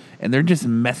them, and they're just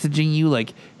messaging you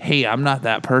like, "Hey, I'm not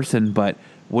that person, but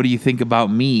what do you think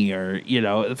about me?" Or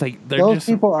it's like Those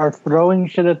people are throwing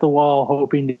shit at the wall,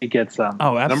 hoping to get some.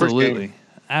 Oh, Numbers absolutely, game.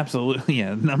 absolutely,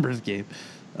 yeah, numbers game.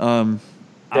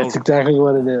 That's exactly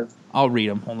what it is. I'll read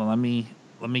them. Hold on, let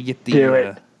me get Do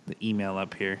it. the email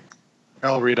up here.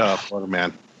 I'll read Florida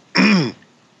man.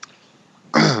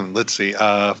 Let's see.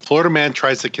 Florida man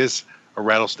tries to kiss a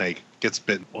rattlesnake, gets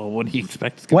bitten. Well, what do you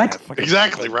expect? What?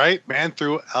 Exactly right. Man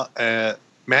threw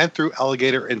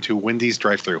alligator into Wendy's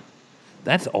drive-through.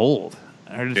 That's old.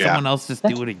 Or did someone else just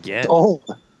do it again? Oh,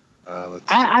 Let's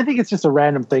see. I think it's just a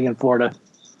random thing in Florida.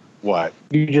 What?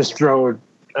 You just throw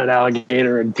an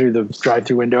alligator in through the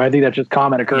drive-through window. I think that's just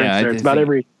common occurrence Yeah, I there. just It's about think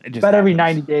every it just happens.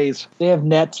 90 days. They have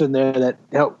nets in there that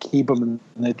help keep them, and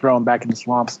they throw them back in the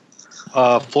swamps.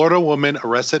 Florida woman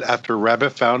arrested after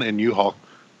rabbit found in U-Haul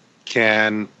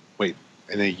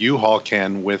in a U-Haul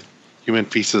can with human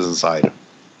feces inside.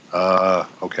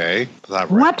 Okay. Is that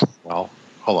right? What? Well,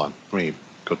 hold on. Let me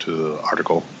go to the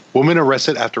article. Woman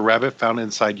arrested after rabbit found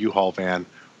inside U-Haul van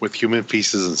with human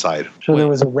feces inside So there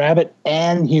was a rabbit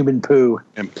and human poo.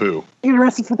 and poo. You get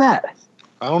arrested for that?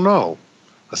 I don't know.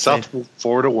 A South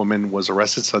Florida woman was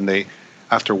arrested Sunday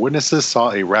after witnesses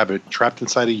saw a rabbit trapped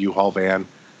inside a U-Haul van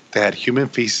that had human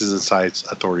feces inside,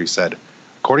 authorities said.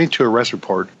 According to a arrest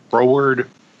report, Broward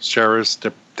Sheriff's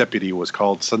deputy was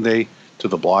called Sunday to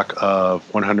the block of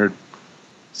 100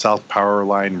 South Power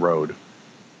Line Road,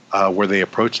 where they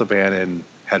approached the van and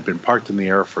had been parked in the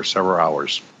air for several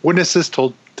hours. Witnesses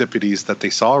told deputies that they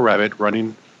saw a rabbit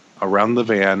running around the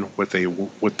van with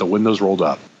the windows rolled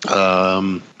up.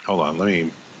 Hold on, let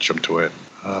me jump to it.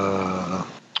 I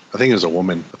think it was a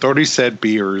woman. Authorities said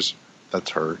Beers, that's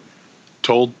her,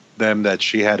 told them that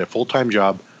she had a full-time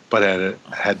job but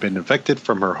had been evicted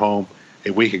from her home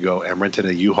a week ago and rented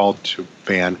a U-Haul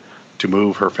van to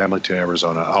move her family to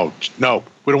Arizona. Oh, no,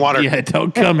 we don't want her. Yeah,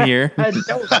 don't come here.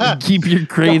 Keep your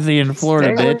crazy in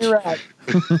Florida, Stay bitch. where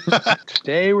you're at.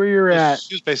 Stay where you're at.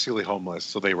 She was basically homeless,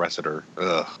 so they arrested her.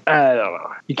 Ugh. I don't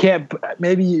know. You can't.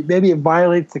 Maybe it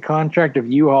violates the contract of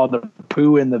U-Haul to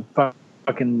poo in the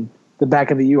fucking the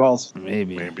back of the U-Hauls.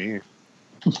 Maybe.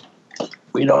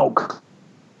 We don't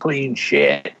clean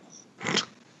shit.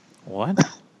 What?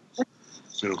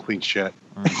 We don't clean shit.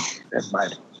 Never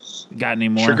mind. Got any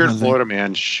more? Triggered Jose? Florida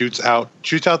man shoots out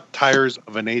tires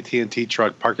of an AT&T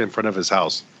truck parked in front of his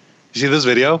house. You see this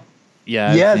video?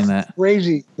 Yeah, I've Yes, seen that.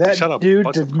 crazy. That Shut up, dude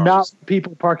bunch does of cars. not want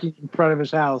people parking in front of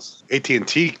his house.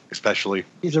 AT&T especially.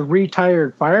 He's a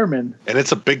retired fireman. And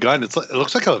it's a big gun. It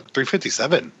looks like a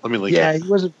 357. Let me link Yeah, it.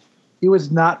 he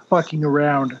was not fucking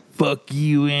around. Fuck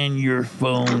you and your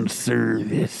phone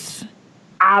service.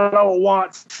 I don't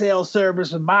want cell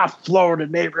service in my Florida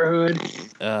neighborhood.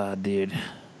 Dude.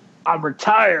 I'm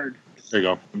retired. There you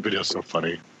go. The video's so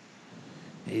funny.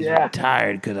 He's Yeah.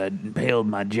 retired because I impaled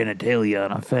my genitalia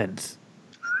on a fence.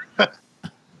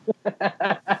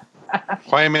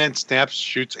 Quiet man snaps,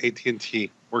 shoots AT&T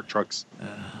work trucks.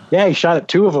 Yeah, he shot at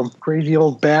two of them. Crazy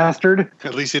old bastard.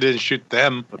 At least he didn't shoot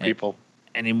them, the people.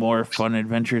 Any more fun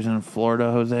adventures in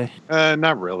Florida, Jose?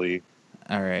 Not really.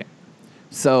 All right.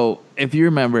 So, if you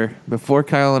remember, before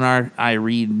Kyle and I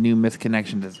read new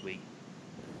misconnections this week,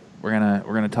 we're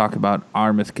gonna talk about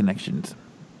our misconnections.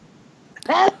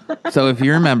 So, if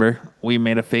you remember, we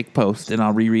made a fake post, and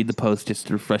I'll reread the post just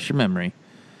to refresh your memory.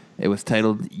 It was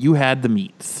titled, "You Had the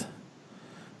Meats."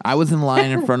 I was in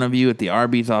line in front of you at the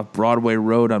Arby's off Broadway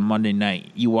Road on Monday night.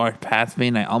 You walked past me,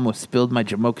 and I almost spilled my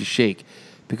Jamocha shake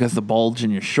because the bulge in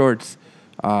your shorts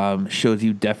shows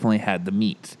you definitely had the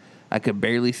meats. I could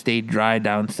barely stay dry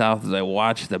down south as I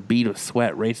watched the bead of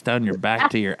sweat race down your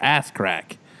back to your ass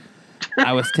crack.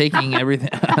 I was taking everything.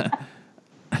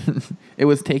 It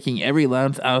was taking every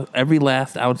last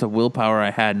ounce of willpower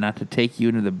I had not to take you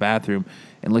into the bathroom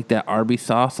and lick that Arby's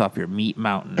sauce off your meat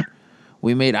mountain.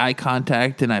 We made eye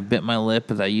contact, and I bit my lip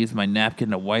as I used my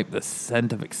napkin to wipe the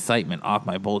scent of excitement off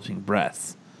my bulging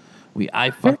breasts. We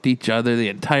eye-fucked each other the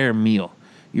entire meal.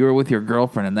 You were with your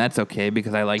girlfriend, and that's okay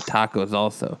because I like tacos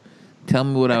also. Tell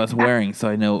me what I was wearing so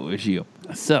I know it was you.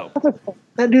 So,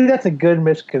 Dude, that's a good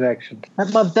misconnection.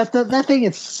 That thing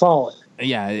is solid.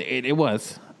 yeah, it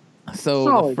was. So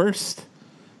Solid.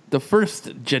 the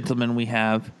first gentleman we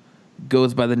have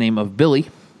goes by the name of Billy.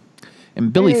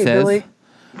 And Billy Hey, says, Billy.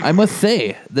 I must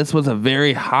say, this was a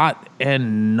very hot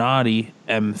and naughty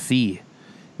MC.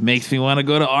 Makes me want to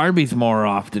go to Arby's more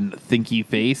often, thinky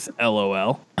face,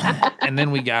 LOL. And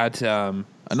then we got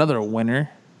another winner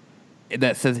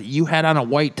that says, you had on a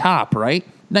white top, right?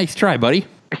 Nice try, buddy.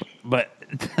 But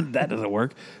that doesn't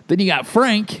work. Then you got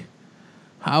Frank.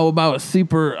 How about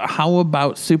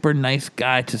super nice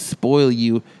guy to spoil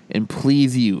you and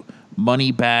please you?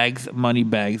 Money bags,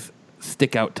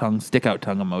 stick out tongue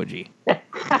emoji.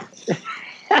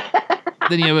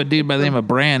 Then you have a dude by the name of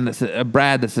Brad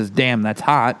that says, damn, that's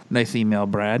hot. Nice email,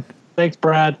 Brad. Thanks,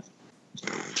 Brad.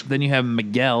 Then you have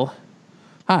Miguel.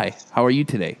 Hi, how are you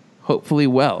today? Hopefully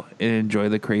well and enjoy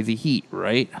the crazy heat,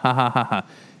 right? Ha ha ha ha.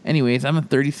 Anyways, I'm a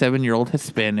 37-year-old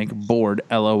Hispanic, bored,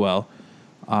 LOL.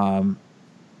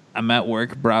 I'm at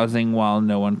work browsing while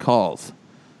no one calls.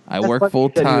 I work full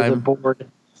time.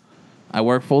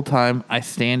 I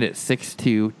stand at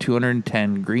 6'2",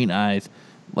 210, green eyes,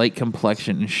 light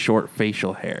complexion, and short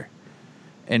facial hair,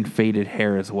 and faded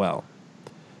hair as well.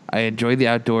 I enjoy the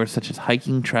outdoors, such as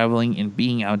hiking, traveling, and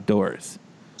being outdoors.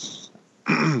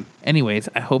 Anyways,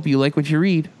 I hope you like what you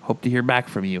read. Hope to hear back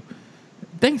from you.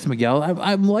 Thanks, Miguel.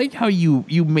 I like how you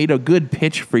made a good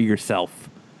pitch for yourself.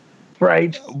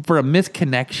 Right. For a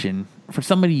misconnection, for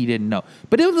somebody you didn't know.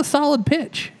 But it was a solid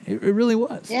pitch. It really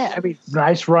was. Yeah, I mean,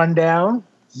 nice rundown.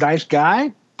 Nice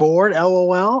guy. Bored,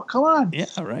 LOL. Come on. Yeah,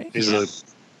 right. He's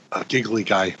a giggly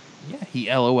guy. Yeah,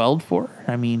 he LOL'd for her.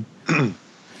 I mean, who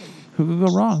could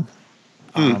go wrong?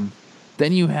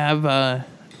 Then you have a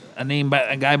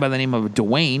guy by the name of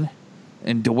Dwayne,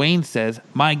 and Dwayne says,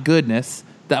 "My goodness,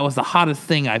 that was the hottest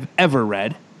thing I've ever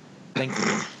read."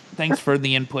 Thanks for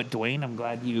the input, Dwayne. I'm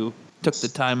glad you took the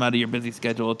time out of your busy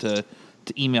schedule to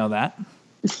email that.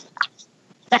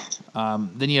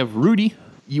 Then you have Rudy.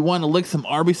 You want to lick some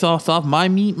Arby's sauce off my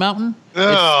meat mountain?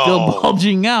 Oh. It's still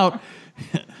bulging out.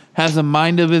 Has a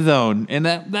mind of his own, and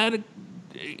that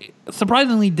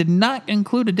surprisingly did not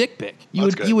include a dick pic. You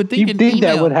would think You'd think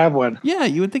that would have one. Yeah,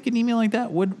 you would think an email like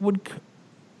that would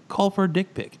call for a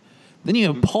dick pic. Then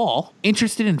you have Paul,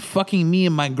 interested in fucking me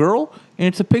and my girl, and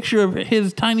it's a picture of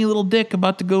his tiny little dick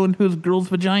about to go into his girl's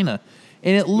vagina.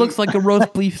 And it looks like a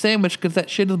roast beef sandwich because that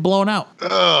shit is blown out.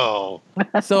 Oh.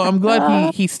 So I'm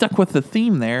glad he stuck with the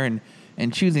theme there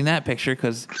and choosing that picture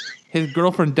because his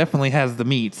girlfriend definitely has the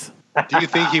meats. Do you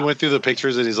think he went through the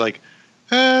pictures and he's like,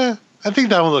 I think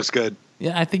that one looks good?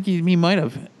 Yeah, I think he might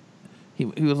have. He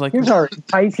was like, Here's our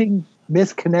enticing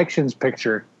misconnections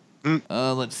picture.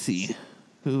 let's see.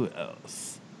 Who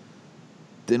else?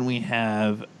 Then we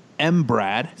have M.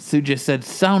 Brad. Sue just said,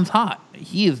 sounds hot.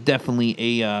 He is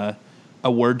definitely a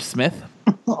wordsmith.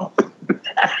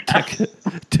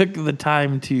 took the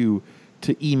time to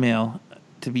email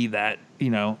to be that,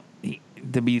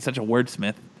 to be such a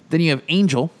wordsmith. Then you have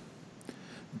Angel.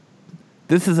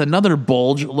 This is another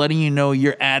bulge letting you know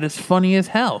your ad is funny as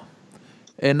hell.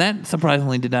 And that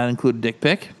surprisingly did not include a dick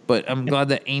pic, but I'm glad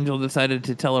that Angel decided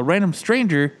to tell a random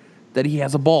stranger that he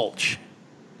has a bulge.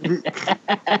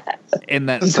 And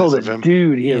that He told a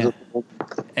dude he has a bulge.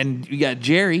 And you got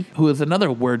Jerry, who is another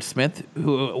wordsmith,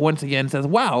 who once again says,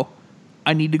 wow,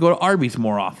 I need to go to Arby's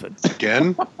more often.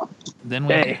 Again?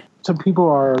 Then Some people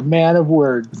are a man of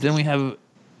words. Then we have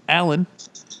Alan,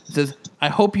 who says, I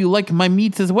hope you like my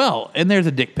meats as well. And there's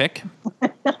a dick pic.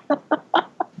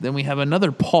 Then we have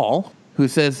another Paul, who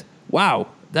says, wow,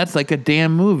 that's like a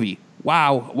damn movie.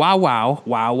 Wow, wow, wow,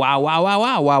 wow, wow, wow,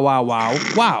 wow, wow, wow, wow,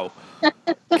 wow.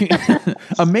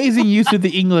 Amazing use of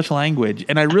the English language.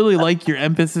 And I really like your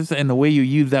emphasis and the way you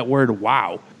use that word,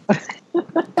 wow.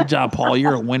 Good job, Paul.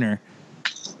 You're a winner.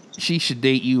 She should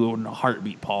date you in a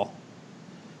heartbeat, Paul.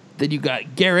 Then you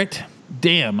got Garrett.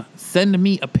 Damn, send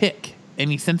me a pic.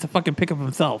 And he sends a fucking pic of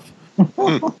himself.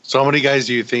 So how many guys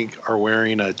do you think are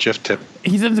wearing a JifTip?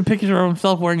 He sends a picture of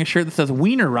himself wearing a shirt that says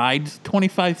Wiener Rides,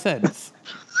 25 cents.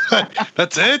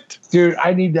 That's it? Dude,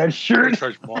 I need that I would shirt.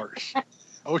 charge more.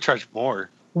 I would charge more.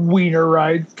 Wiener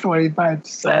rides, 25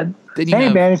 cents. Then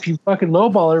Hey, man, if you fucking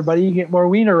lowball everybody, you get more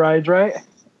wiener rides, right?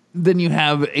 Then you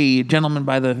have a gentleman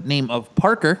by the name of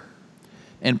Parker.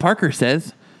 And Parker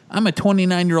says, I'm a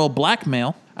 29-year-old black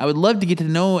male. I would love to get to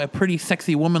know a pretty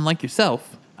sexy woman like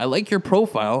yourself. I like your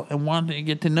profile and want to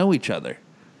get to know each other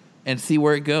and see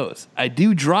where it goes. I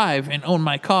do drive and own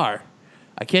my car.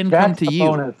 I can come to you.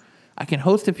 Bonus. I can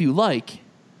host if you like.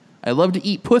 I love to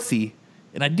eat pussy.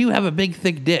 And I do have a big,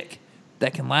 thick dick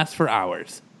that can last for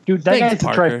hours. Dude, that Thanks,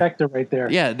 guy's Parker. a trifecta right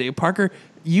there. Yeah, Dave Parker,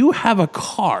 you have a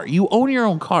car. You own your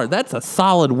own car. That's a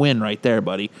solid win right there,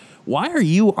 buddy. Why are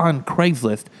you on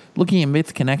Craigslist looking at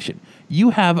Mit's connection?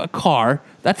 You have a car.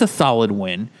 That's a solid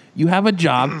win. You have a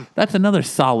job. That's another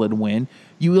solid win.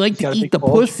 You like to eat the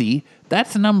pussy.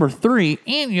 That's number 3.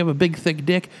 And you have a big, thick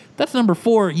dick. That's number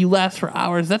 4. You last for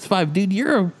hours. That's 5. Dude,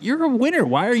 you're a winner.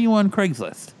 Why are you on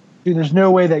Craigslist? Dude, there's no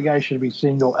way that guy should be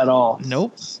single at all.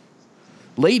 Nope.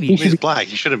 Ladies. He's black.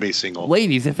 He shouldn't be single.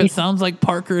 Ladies, if it sounds like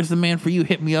Parker is the man for you,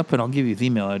 hit me up and I'll give you his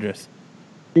email address.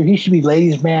 Dude, he should be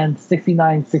ladies man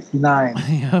 6969.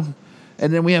 Yeah.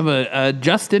 And then we have a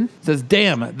Justin says,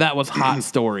 damn, that was hot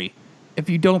story. If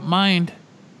you don't mind,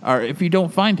 or if you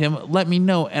don't find him, let me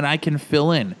know and I can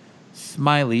fill in.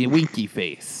 Smiley, winky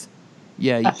face.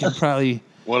 Yeah, you can probably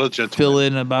What a gentleman. fill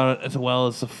in about it as well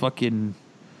as a fucking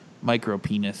micro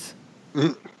penis.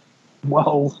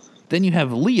 Whoa. Then you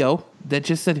have Leo that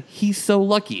just said, he's so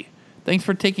lucky. Thanks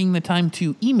for taking the time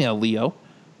to email Leo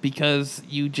because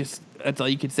that's all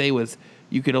you could say was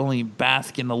you could only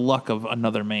bask in the luck of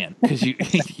another man because you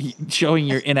showing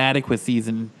your inadequacies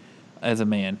as a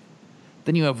man.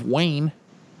 Then you have Wayne,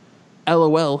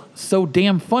 LOL, so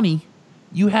damn funny,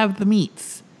 you have the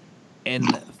meats.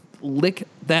 And lick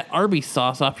that Arby's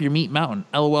sauce off your meat mountain.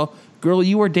 LOL, girl,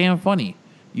 you are damn funny.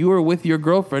 You were with your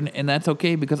girlfriend, and that's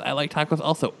okay because I like tacos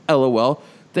also. LOL,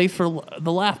 thanks for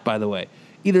the laugh, by the way.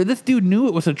 Either this dude knew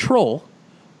it was a troll,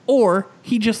 or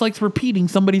he just likes repeating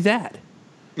somebody's ad.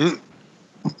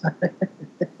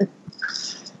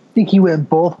 Think he went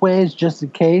both ways just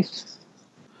in case?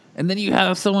 And then you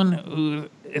have someone who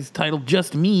is titled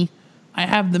Just Me. I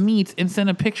have the meats and sent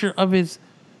a picture of his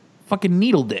fucking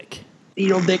needle dick.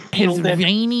 Needle dick, His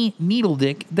veiny needle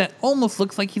dick that almost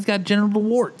looks like he's got genital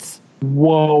warts.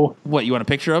 Whoa. What, you want a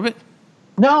picture of it?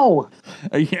 No.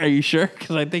 Are you sure?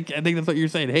 Because I think that's what you're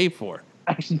saying hey for.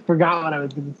 I actually forgot what I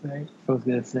was going to say. I was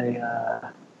going to say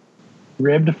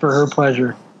ribbed for her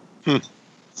pleasure.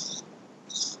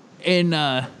 And,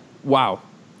 wow.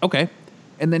 Okay.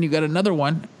 And then you got another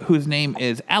one whose name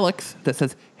is Alex that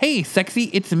says, hey,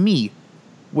 sexy, it's me.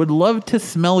 Would love to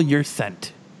smell your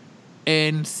scent.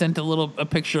 And sent a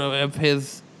picture of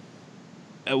his,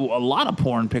 a lot of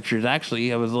porn pictures, actually,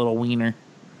 of his little wiener.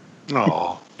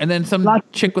 Oh. And then some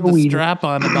chick with a strap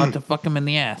on about to fuck him in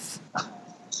the ass.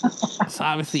 So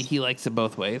obviously he likes it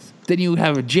both ways. Then you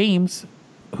have James,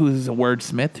 who's a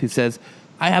wordsmith, who says,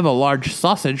 I have a large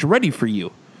sausage ready for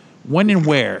you. When and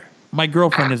where? My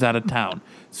girlfriend is out of town.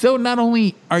 So not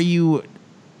only are you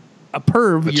a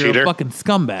perv, you're cheater. a fucking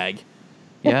scumbag.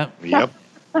 Yeah. Yep.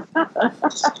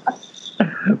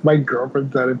 My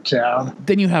girlfriend's out of town.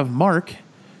 Then you have Mark,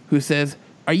 who says,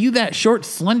 are you that short,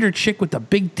 slender chick with the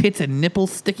big tits and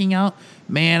nipples sticking out?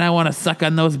 Man, I want to suck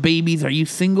on those babies. Are you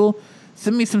single?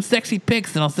 Send me some sexy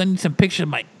pics, and I'll send you some pictures of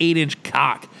my 8-inch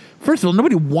cock. First of all,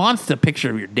 nobody wants a picture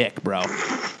of your dick, bro.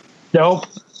 Nope.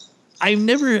 I've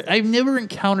never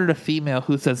encountered a female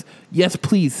who says, yes,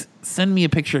 please, send me a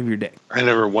picture of your dick. I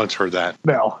never once heard that.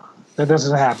 No, that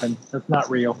doesn't happen. That's not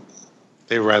real.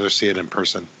 They'd rather see it in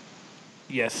person.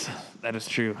 Yes, that is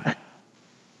true.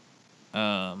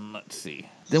 Let's see.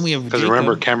 Then we have Because Jacob.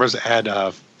 remember, cameras add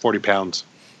 40 pounds.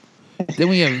 Then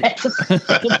we have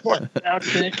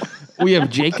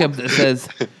Jacob that says,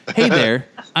 hey there,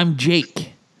 I'm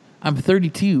Jake. I'm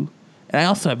 32, and I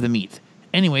also have the meat.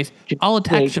 Anyways, I'll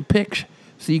attach a pic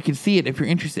so you can see it if you're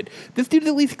interested. This dude's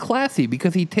at least classy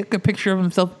because he took a picture of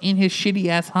himself in his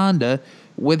shitty-ass Honda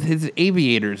with his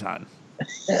aviators on.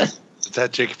 Is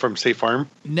that Jake from State Farm?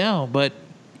 No, but,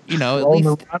 you know, Rolling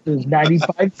around his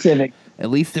 95 Civic. at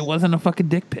least it wasn't a fucking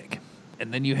dick pic.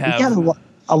 And then you He got have...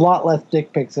 a lot less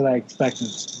dick pics than I expected.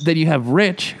 Then you have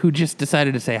Rich, who just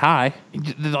decided to say hi.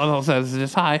 All it says is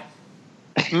just hi.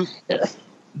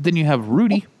 Then you have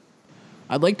Rudy.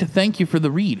 I'd like to thank you for the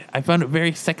read. I found it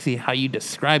very sexy how you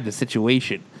described the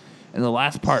situation. And the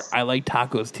last part, I like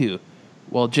tacos too.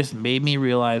 Well, it just made me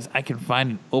realize I can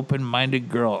find an open-minded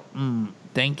girl.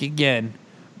 Thank again.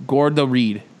 Gordo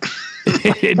Reed.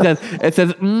 It does. It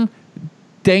says,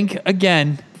 thank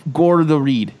again. Gordo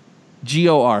Reed.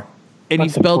 G-O-R. And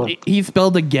he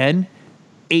spelled again,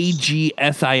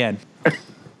 AGSIN.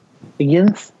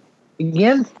 Against?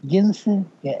 Yeah. It's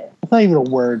not even a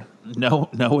word. No,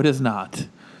 it is not.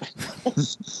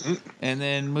 And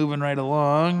then moving right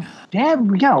along. Damn,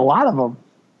 we got a lot of them.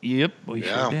 Yep, we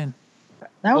sure did.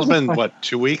 That It's been,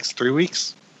 2 weeks, 3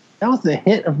 weeks? That was the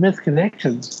hit of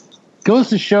misconnections. Goes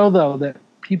to show, though, that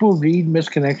people read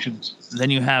misconnections.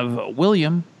 Then you have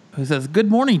William, who says, "Good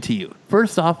morning to you.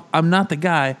 First off, I'm not the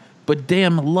guy, but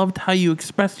damn, loved how you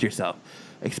expressed yourself,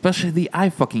 especially the eye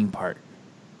fucking part.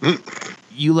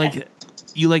 You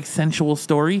like sensual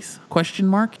stories? ?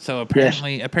 So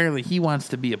apparently he wants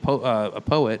to be a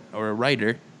poet or a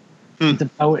writer. The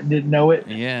poet didn't know it.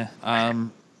 Yeah.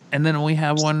 And then we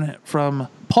have one from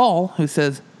Paul who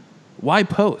says, "Why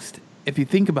post? If you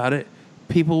think about it,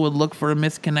 people would look for a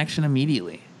misconnection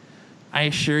immediately. I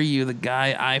assure you, the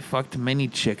guy I fucked many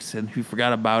chicks and who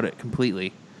forgot about it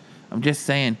completely. I'm just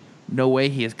saying, no way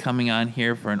he is coming on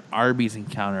here for an Arby's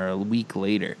encounter a week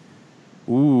later.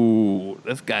 Ooh,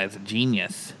 this guy is a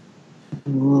genius.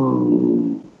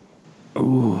 Ooh,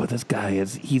 this guy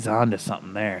he's on to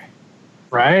something there.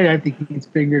 Right? I think he's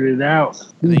figured it out.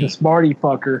 He's a smarty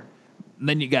fucker.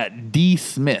 Then you got D.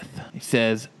 Smith. He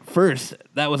says, "First,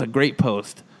 that was a great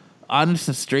post. Honest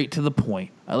and straight to the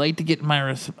point. I like to get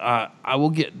I will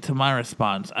get to my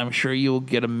response. I'm sure you will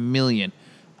get 1,000,000.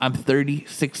 I'm 30,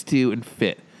 6'2", and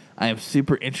fit. I am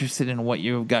super interested in what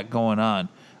you've got going on.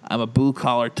 I'm a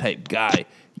blue-collar type guy.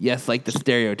 Yes, like the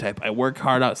stereotype. I work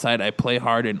hard outside, I play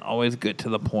hard, and always get to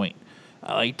the point.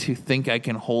 I like to think I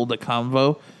can hold a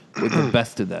convo with the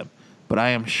best of them. But I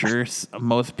am sure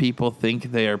most people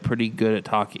think they are pretty good at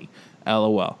talking.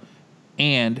 LOL.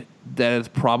 And that is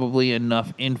probably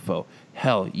enough info.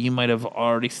 Hell, you might have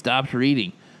already stopped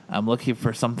reading. I'm looking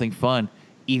for something fun,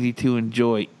 easy to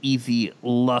enjoy, easy,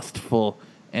 lustful,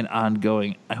 and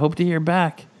ongoing. I hope to hear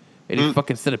back." And he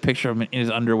fucking sent a picture of him in his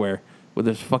underwear with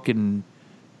his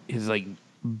like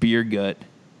beer gut.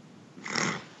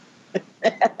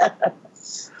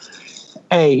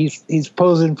 Hey, he's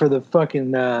posing for the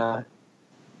fucking the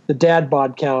dad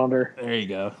bod calendar. There you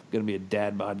go. Gonna be a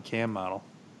dad bod cam model.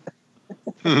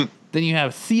 Then you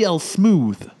have CL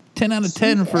Smooth. 10 out of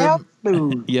 10 for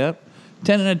Smooth. Yep.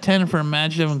 10 out of 10 for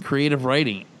imaginative and creative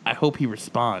writing. I hope he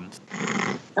responds.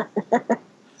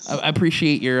 I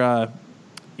appreciate your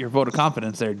vote of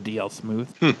confidence there, DL Smooth.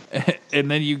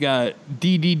 And then you got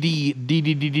DDD.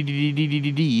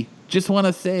 Just want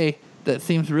to say that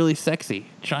seems really sexy.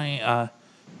 Trying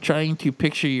to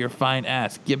picture your fine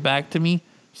ass. Get back to me.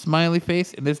 Smiley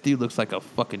face. And this dude looks like a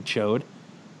fucking chode.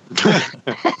 Does he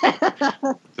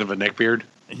have a neck beard?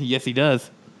 Yes, he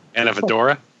does. And a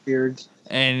fedora? Beards.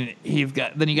 And you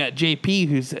got JP,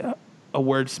 who's a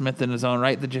wordsmith in his own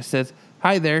right, that just says,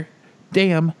 "Hi there.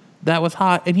 Damn, that was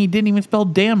hot." And he didn't even spell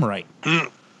damn right.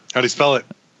 How'd he spell it?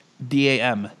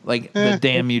 DAM, like the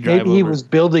dam you drive over. Maybe he was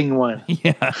building one.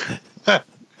 Yeah.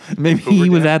 Maybe he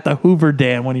was at the Hoover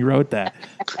Dam when he wrote that.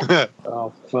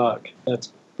 Oh, fuck.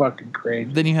 That's fucking crazy.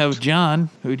 Then you have John,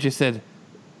 who just said,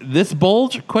 "This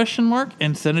bulge, ?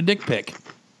 And sent a dick pic.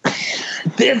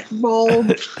 This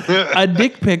bulge. A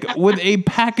dick pic with a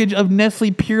package of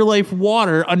Nestle Pure Life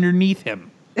water underneath him.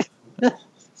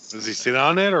 Does he sit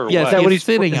on it or Yes, what? Is that what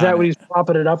sitting he's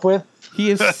propping it up with?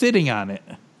 He is sitting on it.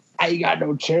 I ain't got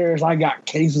no chairs. I got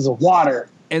cases of water.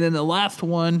 And then the last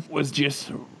one was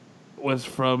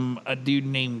from a dude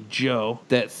named Joe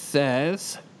that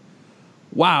says,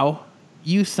 "Wow,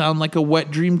 you sound like a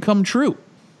wet dream come true."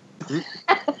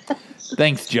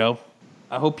 Thanks, Joe.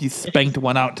 I hope you spanked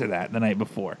one out to that the night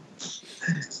before.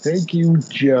 Thank you,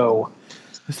 Joe.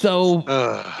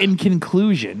 So, in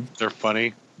conclusion, They're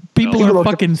funny. people No. are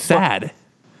fucking sad.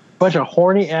 Bunch of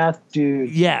horny ass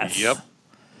dudes. Yes. Yep.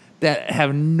 That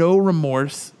have no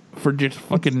remorse for just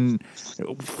fucking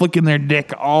flicking their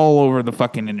dick all over the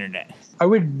fucking internet. I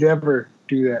would never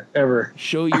do that, ever.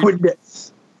 Show I your would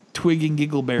twig and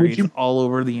giggleberries all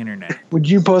over the internet. Would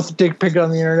you post a dick pic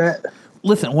on the internet?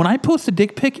 Listen, when I post a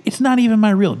dick pic, it's not even my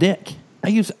real dick. I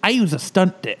use a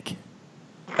stunt dick.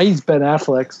 I use Ben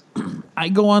Affleck's. I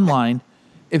go online.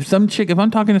 If I'm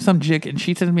talking to some chick and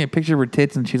she sends me a picture of her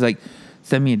tits and she's like,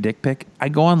 "Send me a dick pic," I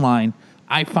go online.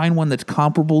 I find one that's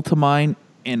comparable to mine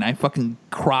and I fucking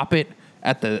crop it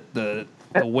at the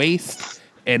waist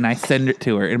and I send it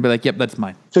to her and be like, "Yep, that's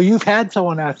mine." So you've had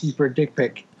someone ask you for a dick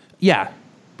pic. Yeah,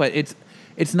 but it's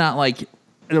not like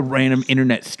a random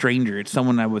internet stranger. It's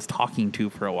someone I was talking to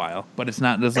for a while. But it's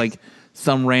not just like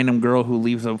some random girl who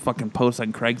leaves a fucking post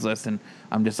on Craigslist and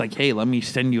I'm just like, "Hey, let me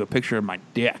send you a picture of my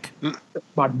dick."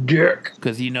 My dick.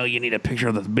 Because you need a picture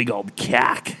of this big old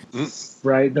cack.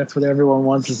 Right? That's what everyone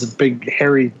wants, is a big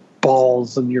hairy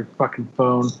balls on your fucking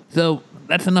phone. So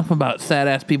that's enough about sad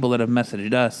ass people that have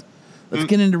messaged us. Let's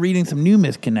get into reading some new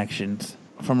misconnections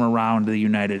from around the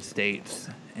United States.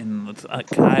 And let's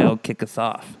Kyle kick us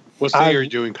off. What state are you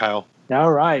doing, Kyle?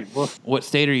 All right. Well, What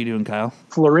state are you doing, Kyle?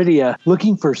 Florida.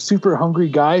 Looking for super hungry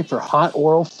guy for hot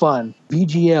oral fun.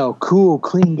 VGL, cool,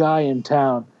 clean guy in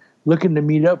town. Looking to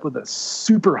meet up with a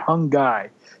super hung guy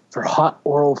for hot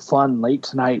oral fun late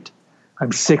tonight.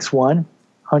 I'm 6'1",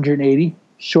 180,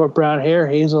 short brown hair,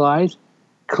 hazel eyes,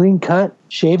 clean cut,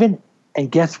 shaven, and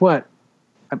guess what?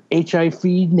 I'm HIV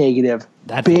negative.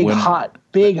 That's big winning. hot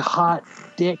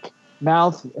dick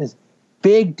mouth.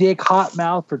 Big dick, hot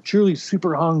mouth for truly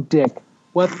super hung dick.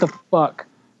 What the fuck?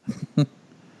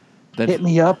 Hit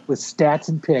me up with stats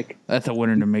and pick. That's a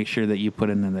winner to make sure that you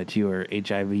put in there that you are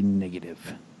HIV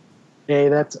negative. Hey,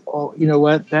 that's all. You know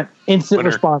what? That instant Winner.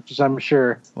 responses, I'm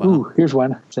sure. Wow. Ooh, here's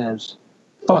one. It says,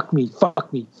 fuck me,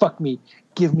 fuck me, fuck me.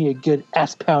 Give me a good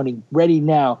ass pounding. Ready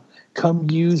now. Come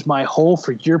use my hole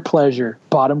for your pleasure.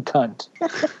 Bottom cunt.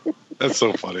 That's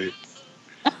so funny.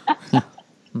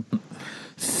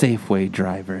 Safeway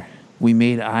driver. We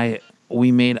made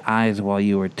eyes while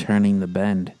you were turning the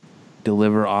bend.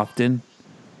 Deliver often.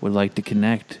 Would like to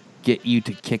connect. Get you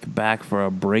to kick back for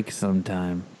a break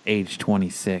sometime. Age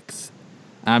 26.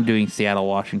 I'm doing Seattle,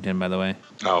 Washington, by the way.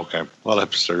 Oh, okay. A lot of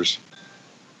hipsters.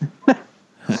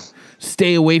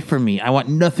 Stay away from me. I want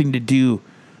nothing to do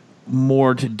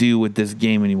with this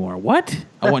game anymore. What?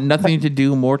 I want nothing to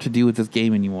do with this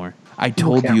game anymore. I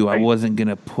told you I wasn't going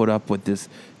to put up with this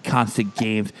constant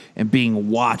games and being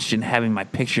watched and having my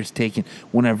pictures taken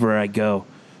whenever I go.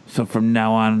 So from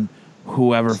now on,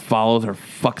 whoever follows or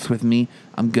fucks with me,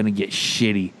 I'm going to get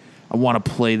shitty. I want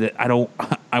to play that.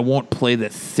 I won't play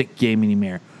that sick game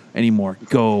anymore.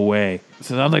 Go away.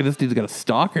 So it sounds like this dude's got a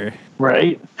stalker.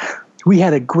 Right? We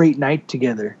had a great night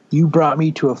together. You brought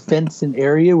me to a fenced-in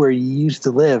area where you used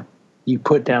to live. You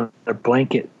put down a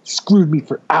blanket, screwed me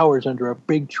for hours under a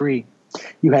big tree.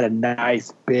 You had a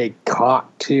nice big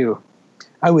cock, too.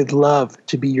 I would love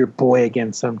to be your boy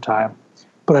again sometime,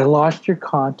 but I lost your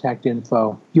contact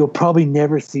info. You'll probably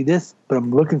never see this, but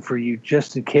I'm looking for you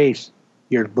just in case.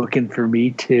 You're looking for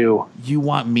me, too. You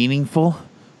want meaningful?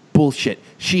 Bullshit.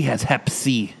 She has Hep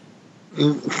C.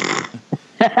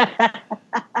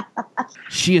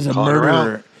 She is a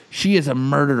murderer. She is a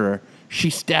murderer. She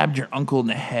stabbed your uncle in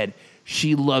the head.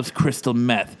 She loves crystal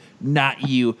meth. Not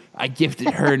you. I gifted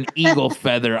her an eagle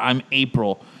feather. I'm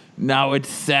April. Now it's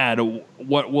sad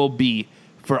what will be,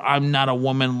 for I'm not a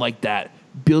woman like that.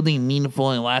 Building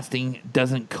meaningful and lasting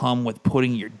doesn't come with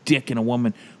putting your dick in a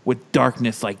woman with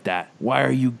darkness like that. Why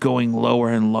are you going lower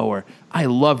and lower? I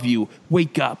love you.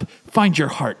 Wake up. Find your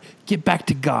heart. Get back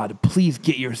to God. Please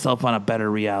get yourself on a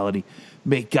better reality.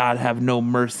 May God have no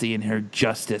mercy in her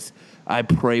justice. I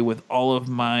pray with all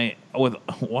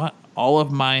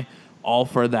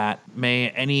for that. May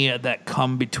any that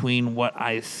come between what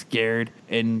I scared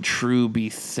and true be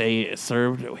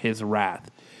served his wrath.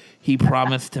 He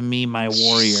promised to me my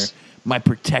warrior, my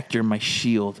protector, my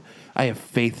shield. I have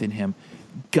faith in him.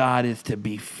 God is to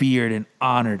be feared and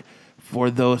honored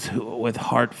for those who, with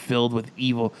heart filled with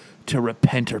evil, to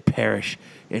repent or perish,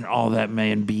 and all that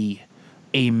man be.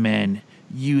 Amen.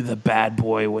 You, the bad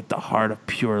boy with the heart of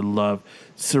pure love,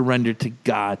 surrender to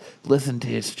God. Listen to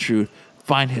his truth.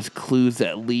 Find his clues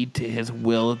that lead to his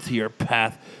will, to your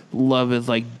path. Love is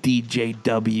like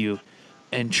DJW,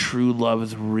 and true love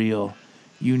is real.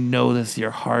 You know this,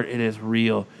 your heart, it is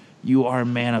real. You are a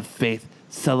man of faith.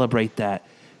 Celebrate that.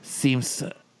 Seems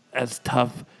as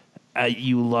tough as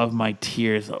you love my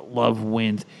tears. Love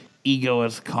wins. Ego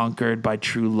is conquered by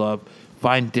true love.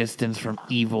 Find distance from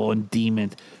evil and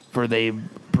demons, for they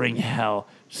bring hell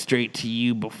straight to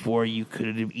you before you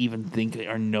could even think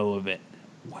or know of it.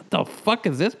 What the fuck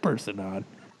is this person on?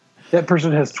 That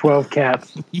person has 12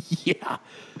 cats. Yeah.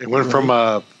 It went from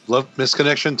a love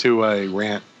misconnection to a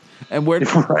rant. And where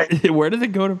Right. where does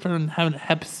it go to having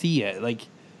Hep C at? Like,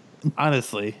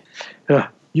 honestly.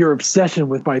 Your obsession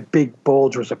with my big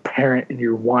bulge was apparent in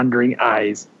your wandering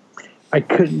eyes. I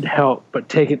couldn't help but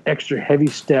take an extra heavy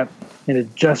step and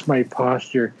adjust my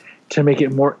posture to make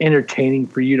it more entertaining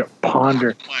for you to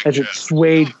ponder as it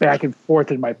swayed back and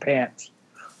forth in my pants.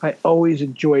 I always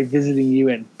enjoyed visiting you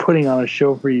and putting on a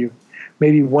show for you.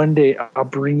 Maybe one day I'll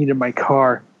bring you to my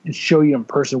car and show you in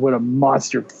person what a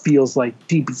monster feels like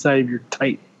deep inside of your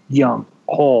tight, young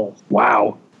hole.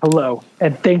 Wow. Hello,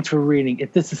 and thanks for reading.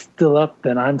 If this is still up,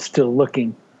 then I'm still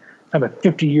looking. I'm a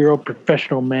 50-year-old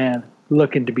professional man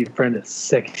looking to befriend a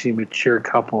sexy, mature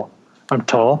couple. I'm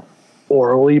tall,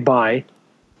 orally bi,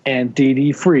 and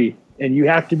DD free, and you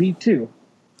have to be too.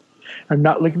 I'm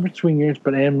not looking for swingers,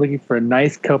 but I am looking for a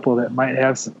nice couple that might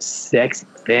have some sexy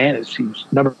fantasies.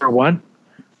 Number one,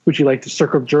 Would you like to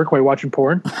circle jerk while watching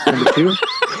porn? Number 2.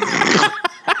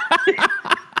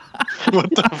 What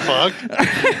the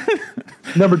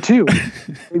fuck? Number 2,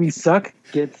 maybe suck,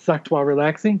 get sucked while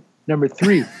relaxing. Number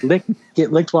 3, lick,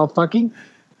 get licked while fucking.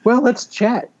 Well, let's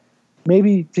chat.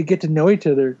 Maybe to get to know each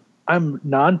other. I'm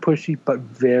non-pushy but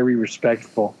very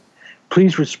respectful.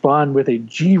 Please respond with a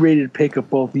G-rated pic of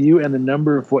both you and the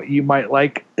number of what you might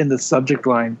like in the subject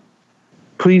line.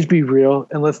 Please be real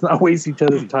and let's not waste each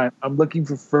other's time. I'm looking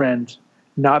for friends,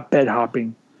 not bed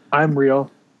hopping. I'm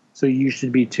real, so you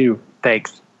should be too.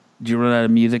 Thanks. Did you run out of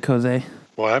music, Jose?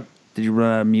 What? Did you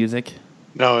run out of music?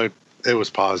 No, it was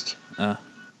paused.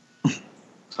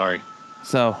 Sorry.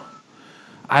 So,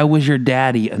 I was your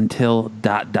daddy until ...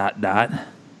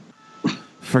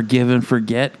 Forgive and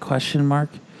forget, ?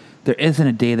 There isn't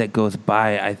a day that goes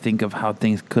by I think of how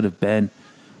things could have been.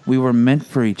 We were meant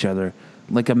for each other,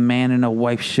 like a man and a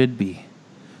wife should be.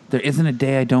 There isn't a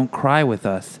day I don't cry with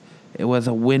us. It was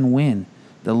a win-win.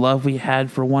 The love we had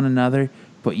for one another,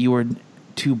 but you were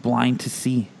too blind to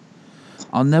see.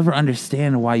 I'll never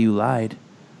understand why you lied.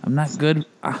 I'm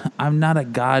not a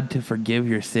God to forgive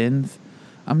your sins.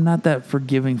 I'm not that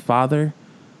forgiving father.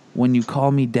 When you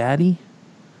call me daddy,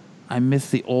 I miss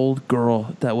the old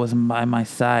girl that was by my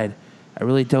side. I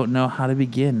really don't know how to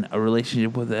begin a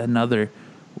relationship with another.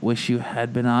 Wish you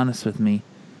had been honest with me.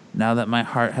 Now that my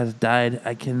heart has died,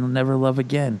 I can never love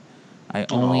again. I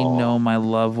only know my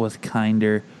love was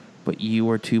kinder, but you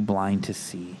were too blind to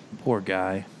see. Poor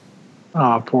guy.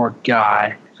 Oh, poor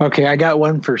guy. Okay, I got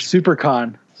one for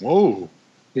SuperCon. Whoa.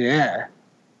 Yeah.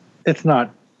 It's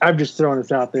not. I'm just throwing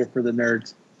this out there for the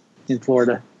nerds in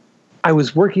Florida. I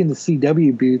was working the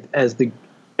CW booth as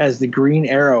the Green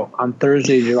Arrow on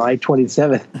Thursday, July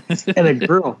 27th, and a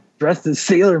girl dressed as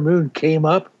Sailor Moon came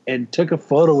up and took a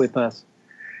photo with us.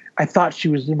 I thought she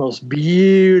was the most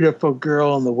beautiful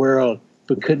girl in the world,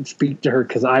 but couldn't speak to her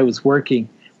because I was working.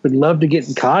 Would love to get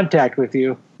in contact with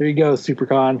you. There you go,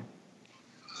 SuperCon.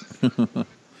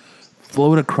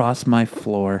 Float across my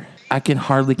floor. I can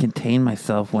hardly contain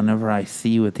myself whenever I see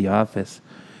you at the office.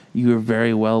 You are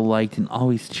very well liked and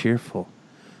always cheerful.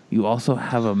 You also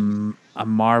have a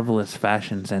marvelous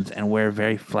fashion sense and wear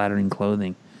very flattering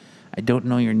clothing. I don't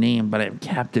know your name, but I am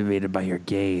captivated by your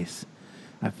gaze.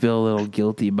 I feel a little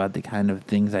guilty about the kind of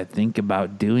things I think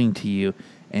about doing to you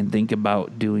and think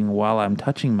about doing while I'm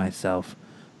touching myself,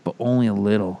 but only a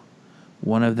little.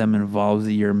 One of them involves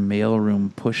your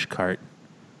mailroom push cart.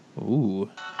 Ooh.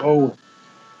 Oh.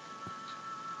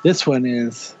 This one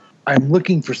is, I'm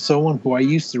looking for someone who I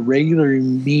used to regularly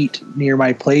meet near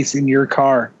my place in your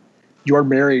car. You're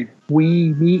married.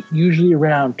 We meet usually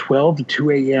around 12 to 2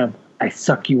 a.m. I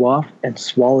suck you off and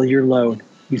swallow your load.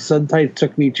 You sometimes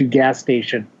took me to gas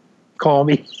station. Call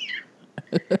me.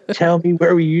 Tell me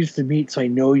where we used to meet so I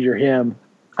know you're him.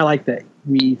 I like that.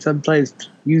 You sometimes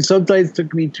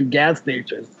took me to gas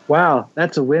station. Wow,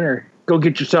 that's a winner. Go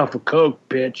get yourself a Coke,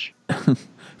 bitch.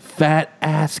 Fat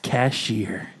ass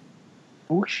cashier.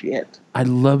 Oh, shit. I'd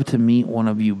love to meet one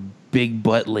of you big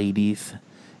butt ladies.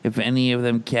 If any of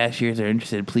them cashiers are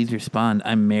interested, please respond.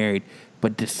 I'm married,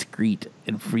 but discreet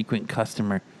and frequent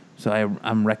customer, so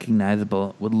I'm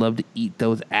recognizable. Would love to eat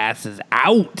those asses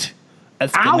out!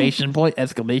 Exclamation point,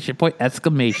 exclamation point,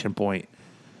 exclamation point.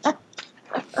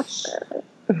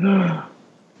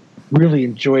 Really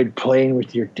enjoyed playing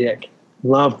with your dick.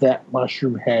 Love that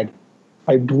mushroom head.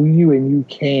 I blew you and you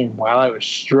came while I was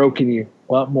stroking you.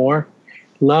 Want more?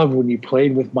 Love when you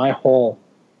played with my hole.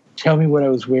 Tell me what I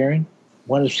was wearing.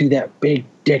 Want to see that big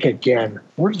dick again.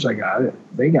 Where's I got it?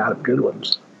 They got good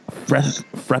ones.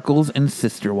 Freckles and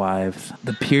sister wives.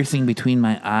 The piercing between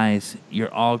my eyes.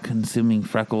 Your all-consuming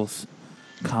freckles.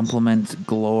 Compliments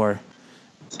galore.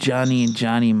 Johnny and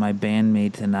Johnny, my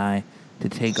bandmates, and I to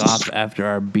take off after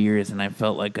our beers, and I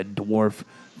felt like a dwarf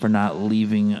for not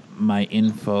leaving my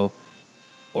info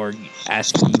or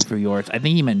asking you for yours. I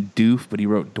think he meant doof, but he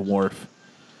wrote dwarf.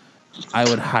 I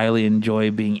would highly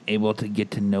enjoy being able to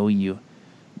get to know you.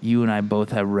 You and I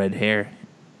both have red hair.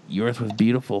 Yours was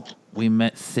beautiful. We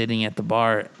met sitting at the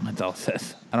bar. That's all it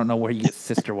says. I don't know where you get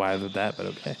sister wives with that, but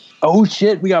okay. Oh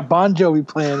shit, we got Bon Jovi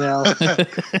playing now.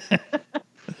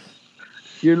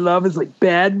 Your love is like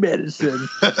bad medicine.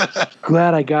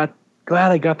 Glad I got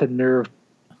the nerve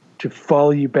to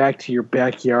follow you back to your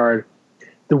backyard.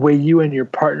 The way you and your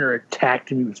partner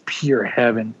attacked me was pure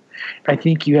heaven. I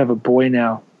think you have a boy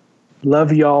now.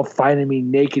 Love y'all finding me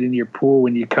naked in your pool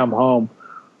when you come home.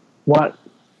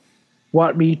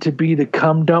 Want me to be the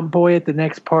cum dump boy at the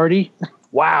next party?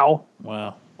 Wow.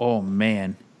 Wow. Oh,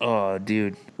 man. Oh,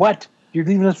 dude. What? You're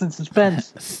leaving us in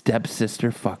suspense.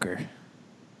 Stepsister fucker.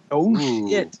 Oh, Ooh.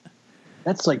 shit.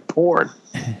 That's like porn.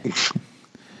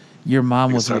 Your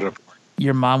mom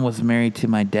was married to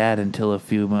my dad until a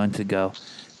few months ago.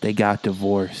 They got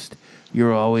divorced. You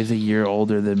were always a year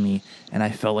older than me, and I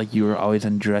felt like you were always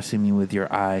undressing me with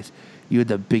your eyes. You had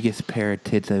the biggest pair of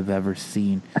tits I've ever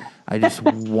seen. I just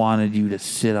wanted you to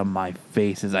sit on my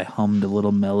face as I hummed a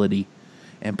little melody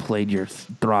and played your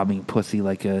throbbing pussy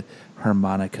like a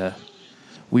harmonica.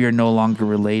 We are no longer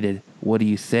related. What do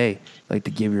you say? Like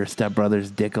to give your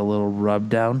stepbrother's dick a little rub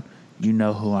down? You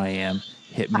know who I am.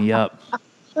 Hit me up.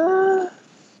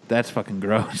 That's fucking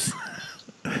gross.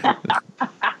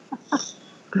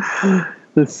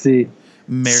 Let's see.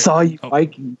 Saw you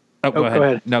biking. Go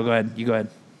ahead. No, go ahead. You go ahead.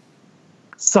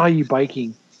 Saw you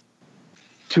biking.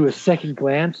 To a second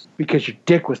glance, because your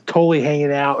dick was totally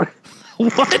hanging out.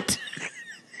 What?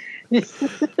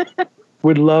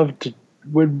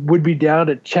 Would be down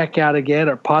to check out again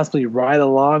or possibly ride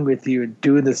along with you and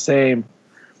do the same.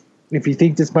 If you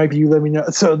think this might be you, let me know.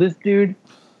 So this dude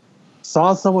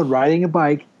saw someone riding a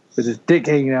bike with his dick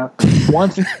hanging out,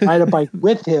 wants to ride a bike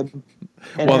with him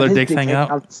and while have their his dicks hang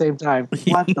out at the same time.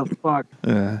 What the fuck?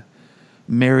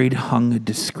 Married, hung,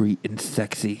 discreet, and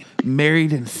sexy.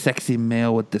 Married and sexy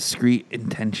male with discreet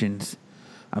intentions.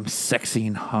 I'm sexy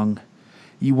and hung.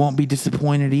 You won't be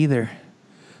disappointed either.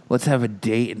 Let's have a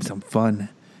date and some fun.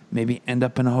 Maybe end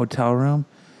up in a hotel room.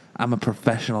 I'm a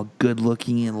professional,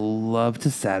 good-looking, and love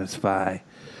to satisfy.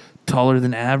 Taller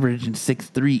than average and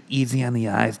 6'3", easy on the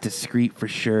eyes, discreet for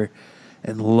sure,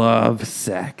 and love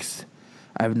sex.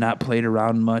 I've not played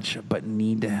around much, but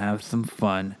need to have some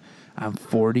fun. I'm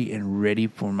 40 and ready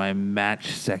for my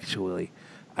match sexually.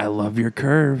 I love your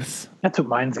curves. That's what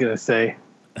mine's going to say.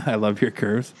 I love your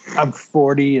curves. I'm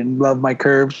 40 and love my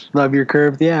curves. Love your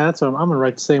curves. Yeah, that's what I'm going to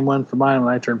write the same one for mine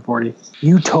when I turn 40.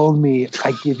 You told me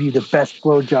I give you the best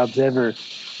blowjobs ever.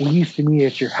 We used to meet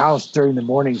at your house during the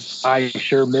mornings. I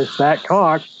sure miss that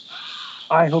cock.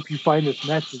 I hope you find this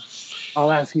message.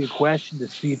 I'll ask you a question to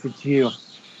see if it's you.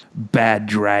 Bad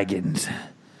dragons.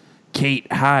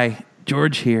 Kate, hi.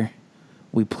 George here.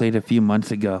 We played a few months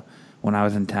ago when I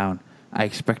was in town. I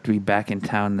expect to be back in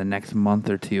town in the next month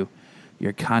or two.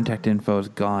 Your contact info is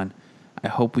gone. I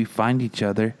hope we find each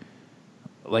other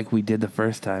like we did the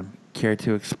first time. Care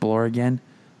to explore again?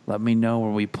 Let me know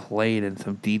where we played and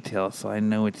some details so I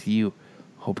know it's you.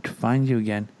 Hope to find you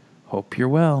again. Hope you're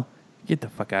well. Get the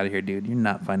fuck out of here, dude. You're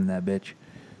not finding that bitch.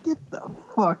 Get the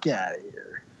fuck out of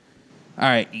here. All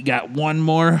right, you got one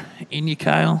more in you,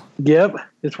 Kyle? Yep.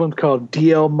 This one's called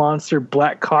DL Monster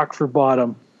Black Cock for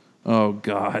Bottom. Oh,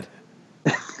 God.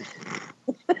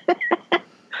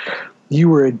 You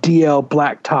were a DL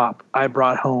black top I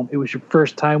brought home. It was your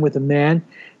first time with a man,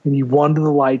 and you wanted the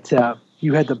lights out.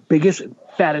 You had the biggest and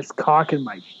fattest cock in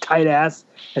my tight ass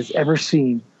has ever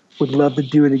seen. Would love to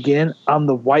do it again. I'm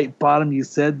the white bottom you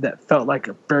said that felt like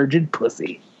a virgin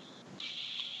pussy.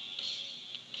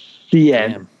 The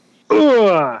end.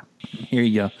 Ugh. Here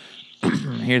you go.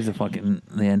 Here's the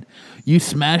end. You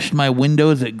smashed my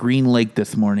windows at Green Lake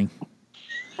this morning.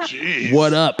 Jeez.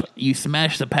 What up? You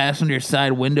smashed the passenger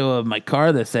side window of my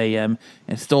car this AM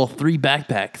and stole 3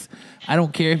 backpacks. I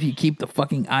don't care if you keep the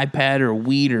fucking iPad or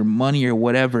weed or money or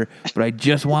whatever, but I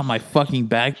just want my fucking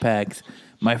backpacks.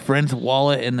 My friend's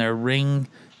wallet and their ring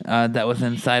that was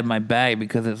inside my bag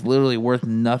because it's literally worth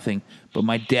nothing. But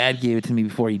my dad gave it to me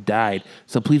before he died.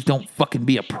 So please don't fucking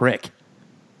be a prick.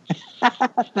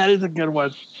 That is a good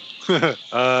one.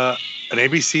 An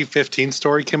ABC 15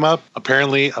 story came up.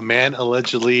 Apparently, a man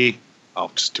allegedly... Oh,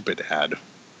 stupid ad.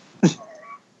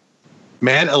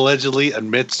 Man allegedly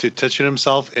admits to touching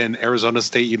himself in Arizona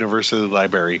State University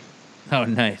Library. Oh,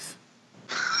 nice.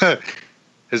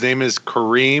 His name is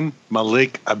Kareem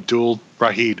Malik Abdul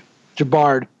Rashid.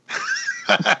 Jabard.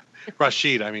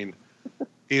 Rashid, I mean.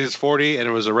 He is 40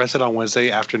 and was arrested on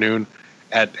Wednesday afternoon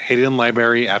at Hayden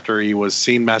Library after he was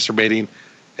seen masturbating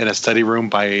in a study room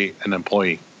by an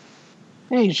employee.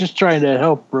 Hey, he's just trying to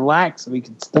help relax so he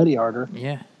can study harder.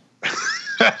 Yeah.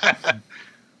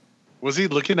 Was he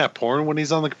looking at porn when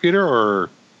he's on the computer, or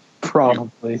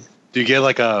probably? Do you get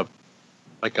like a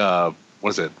what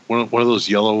is it? One of those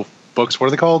yellow books. What are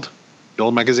they called?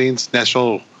 Yellow magazines,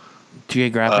 National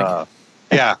Geographic.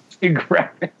 Yeah,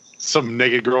 Geographic. Some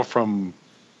naked girl from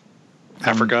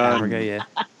Africa. Yeah.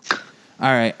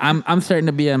 All right, I'm starting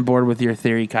to be on board with your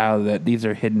theory, Kyle, that these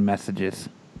are hidden messages.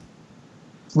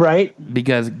 Right?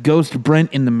 Because Ghost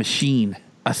Brent in the machine,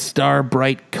 a star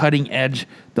bright, cutting edge,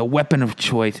 the weapon of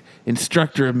choice,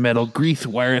 instructor of metal, grease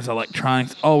wires,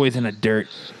 electronics, always in the dirt.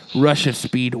 Rush of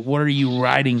speed, what are you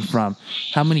riding from?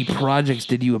 How many projects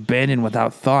did you abandon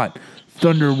without thought?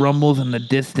 Thunder rumbles in the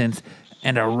distance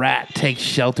and a rat takes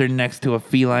shelter next to a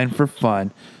feline for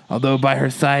fun. Although by her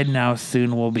side now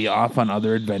soon will be off on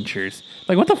other adventures.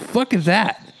 Like, what the fuck is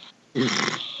that?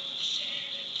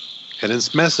 Hidden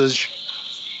message.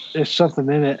 There's something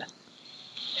in it.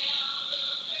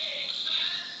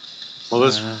 Well,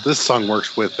 this song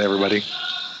works with everybody.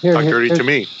 Here, Talk dirty to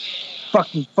me.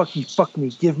 Fuck me, fuck me, fuck me.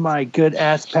 Give my good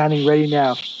ass pounding ready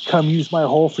now. Come use my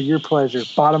hole for your pleasure.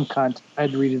 Bottom cunt. I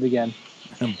had to read it again.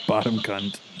 Bottom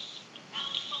cunt.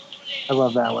 I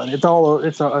love that one. It's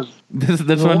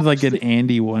This one's like an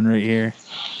Andy one right here.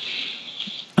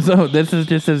 So this is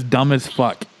just as dumb as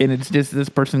fuck, and it's just this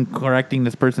person correcting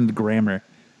this person's grammar.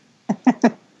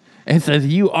 It says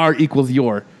you are equals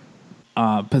your,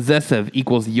 possessive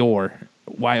equals your,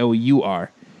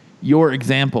 Y-O-U-R. Your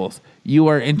examples. You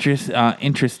are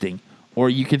interesting, or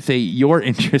you could say you're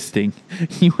interesting.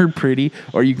 You are pretty,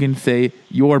 or you can say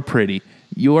you're pretty.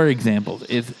 Your examples.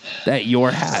 Is that your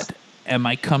hat? Am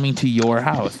I coming to your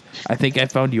house? I think I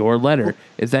found your letter.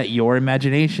 Is that your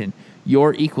imagination?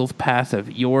 Your equals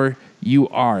passive. Your you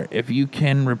are. If you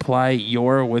can reply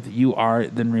your with you are,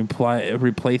 then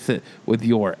replace it with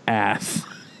your ass.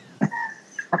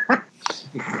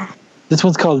 This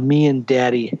one's called Me and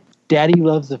Daddy. Daddy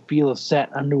loves the feel of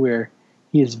satin underwear.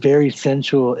 He is very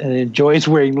sensual and enjoys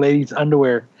wearing ladies'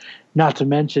 underwear. Not to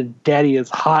mention, Daddy is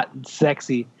hot and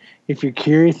sexy. If you're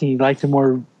curious and you'd like to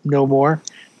know more,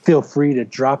 feel free to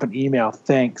drop an email.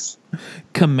 Thanks.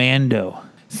 Commando.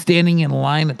 Standing in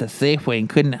line at the Safeway and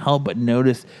couldn't help but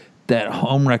notice that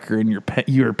home wrecker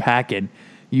you were packing.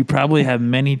 You probably have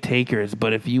many takers,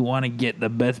 but if you want to get the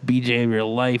best BJ of your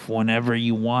life whenever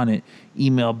you want it,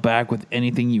 email back with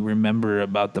anything you remember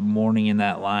about the morning in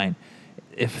that line.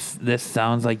 If this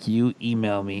sounds like you,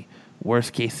 email me.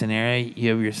 Worst case scenario, you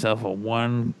have yourself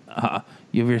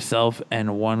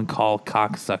and one call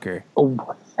cocksucker.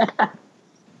 Oh.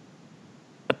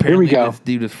 Apparently, Here we go. This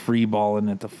dude is free balling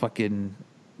at the fucking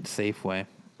Safeway.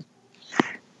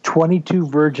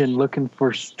 22-year-old virgin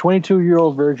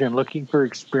looking for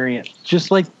experience.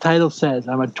 Just like the title says,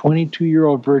 I'm a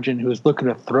 22-year-old virgin who is looking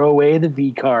to throw away the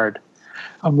V card.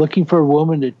 I'm looking for a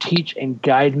woman to teach and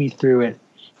guide me through it.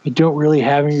 I don't really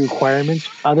have any requirements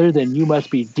other than you must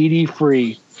be DD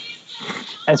free.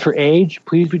 As for age,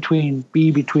 please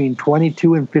be between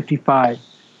 22 and 55.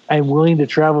 I am willing to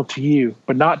travel to you,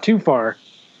 but not too far.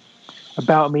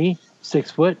 About me,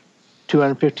 6 foot,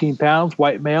 215 pounds,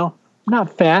 white male. I'm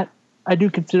not fat. I do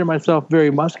consider myself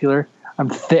very muscular. I'm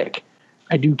thick.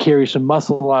 I do carry some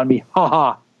muscle on me. Ha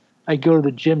ha. I go to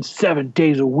the gym 7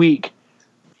 days a week.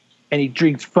 And he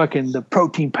drinks fucking the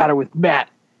protein powder with Matt.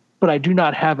 But I do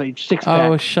not have a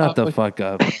six-pack. Oh, shut the fuck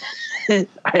up. I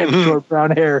have short brown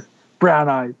hair, brown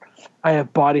eyes. I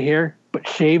have body hair, but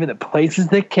shave in the places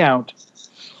that count.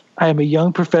 I am a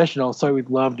young professional, so I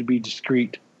would love to be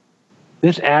discreet.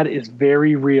 This ad is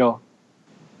very real.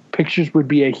 Pictures would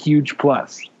be a huge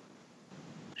plus.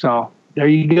 So, there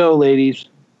you go, ladies.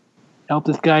 Help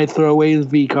this guy throw away his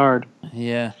V card.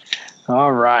 Yeah.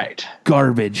 All right.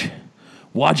 Garbage.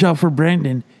 Watch out for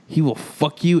Brandon. He will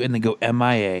fuck you and then go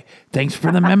MIA. Thanks for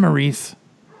the memories.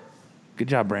 Good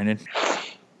job, Brandon.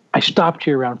 I stopped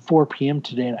here around 4 p.m.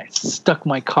 today, and I stuck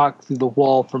my cock through the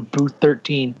wall from booth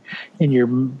 13, and your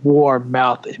warm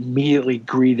mouth immediately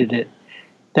greeted it.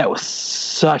 That was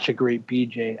such a great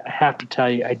BJ. I have to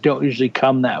tell you, I don't usually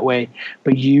come that way,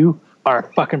 but you are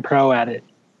a fucking pro at it.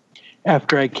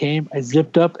 After I came, I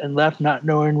zipped up and left not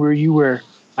knowing where you were.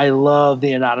 I love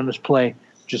the anonymous play.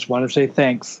 Just want to say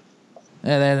thanks.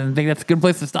 And I think that's a good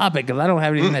place to stop it because I don't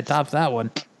have anything that tops that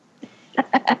one.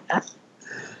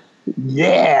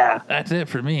 Yeah. That's it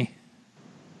for me.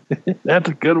 That's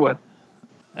a good one.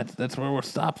 That's where we'll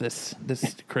stop this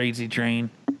crazy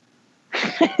train.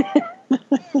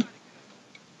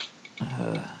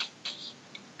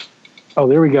 Oh,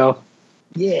 there we go.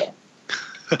 Yeah.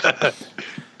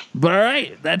 But all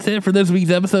right, that's it for this week's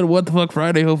episode of What the Fuck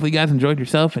Friday. Hopefully you guys enjoyed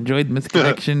yourself, enjoyed the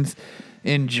misconnections,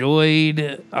 enjoyed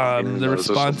the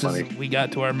responses we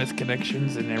got to our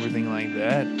misconnections and everything like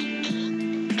that.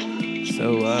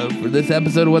 So for this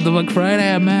episode of What the Fuck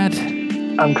Friday, I'm Matt.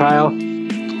 I'm Kyle.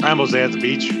 I'm Jose at the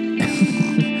beach.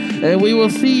 And we will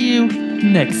see you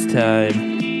next time.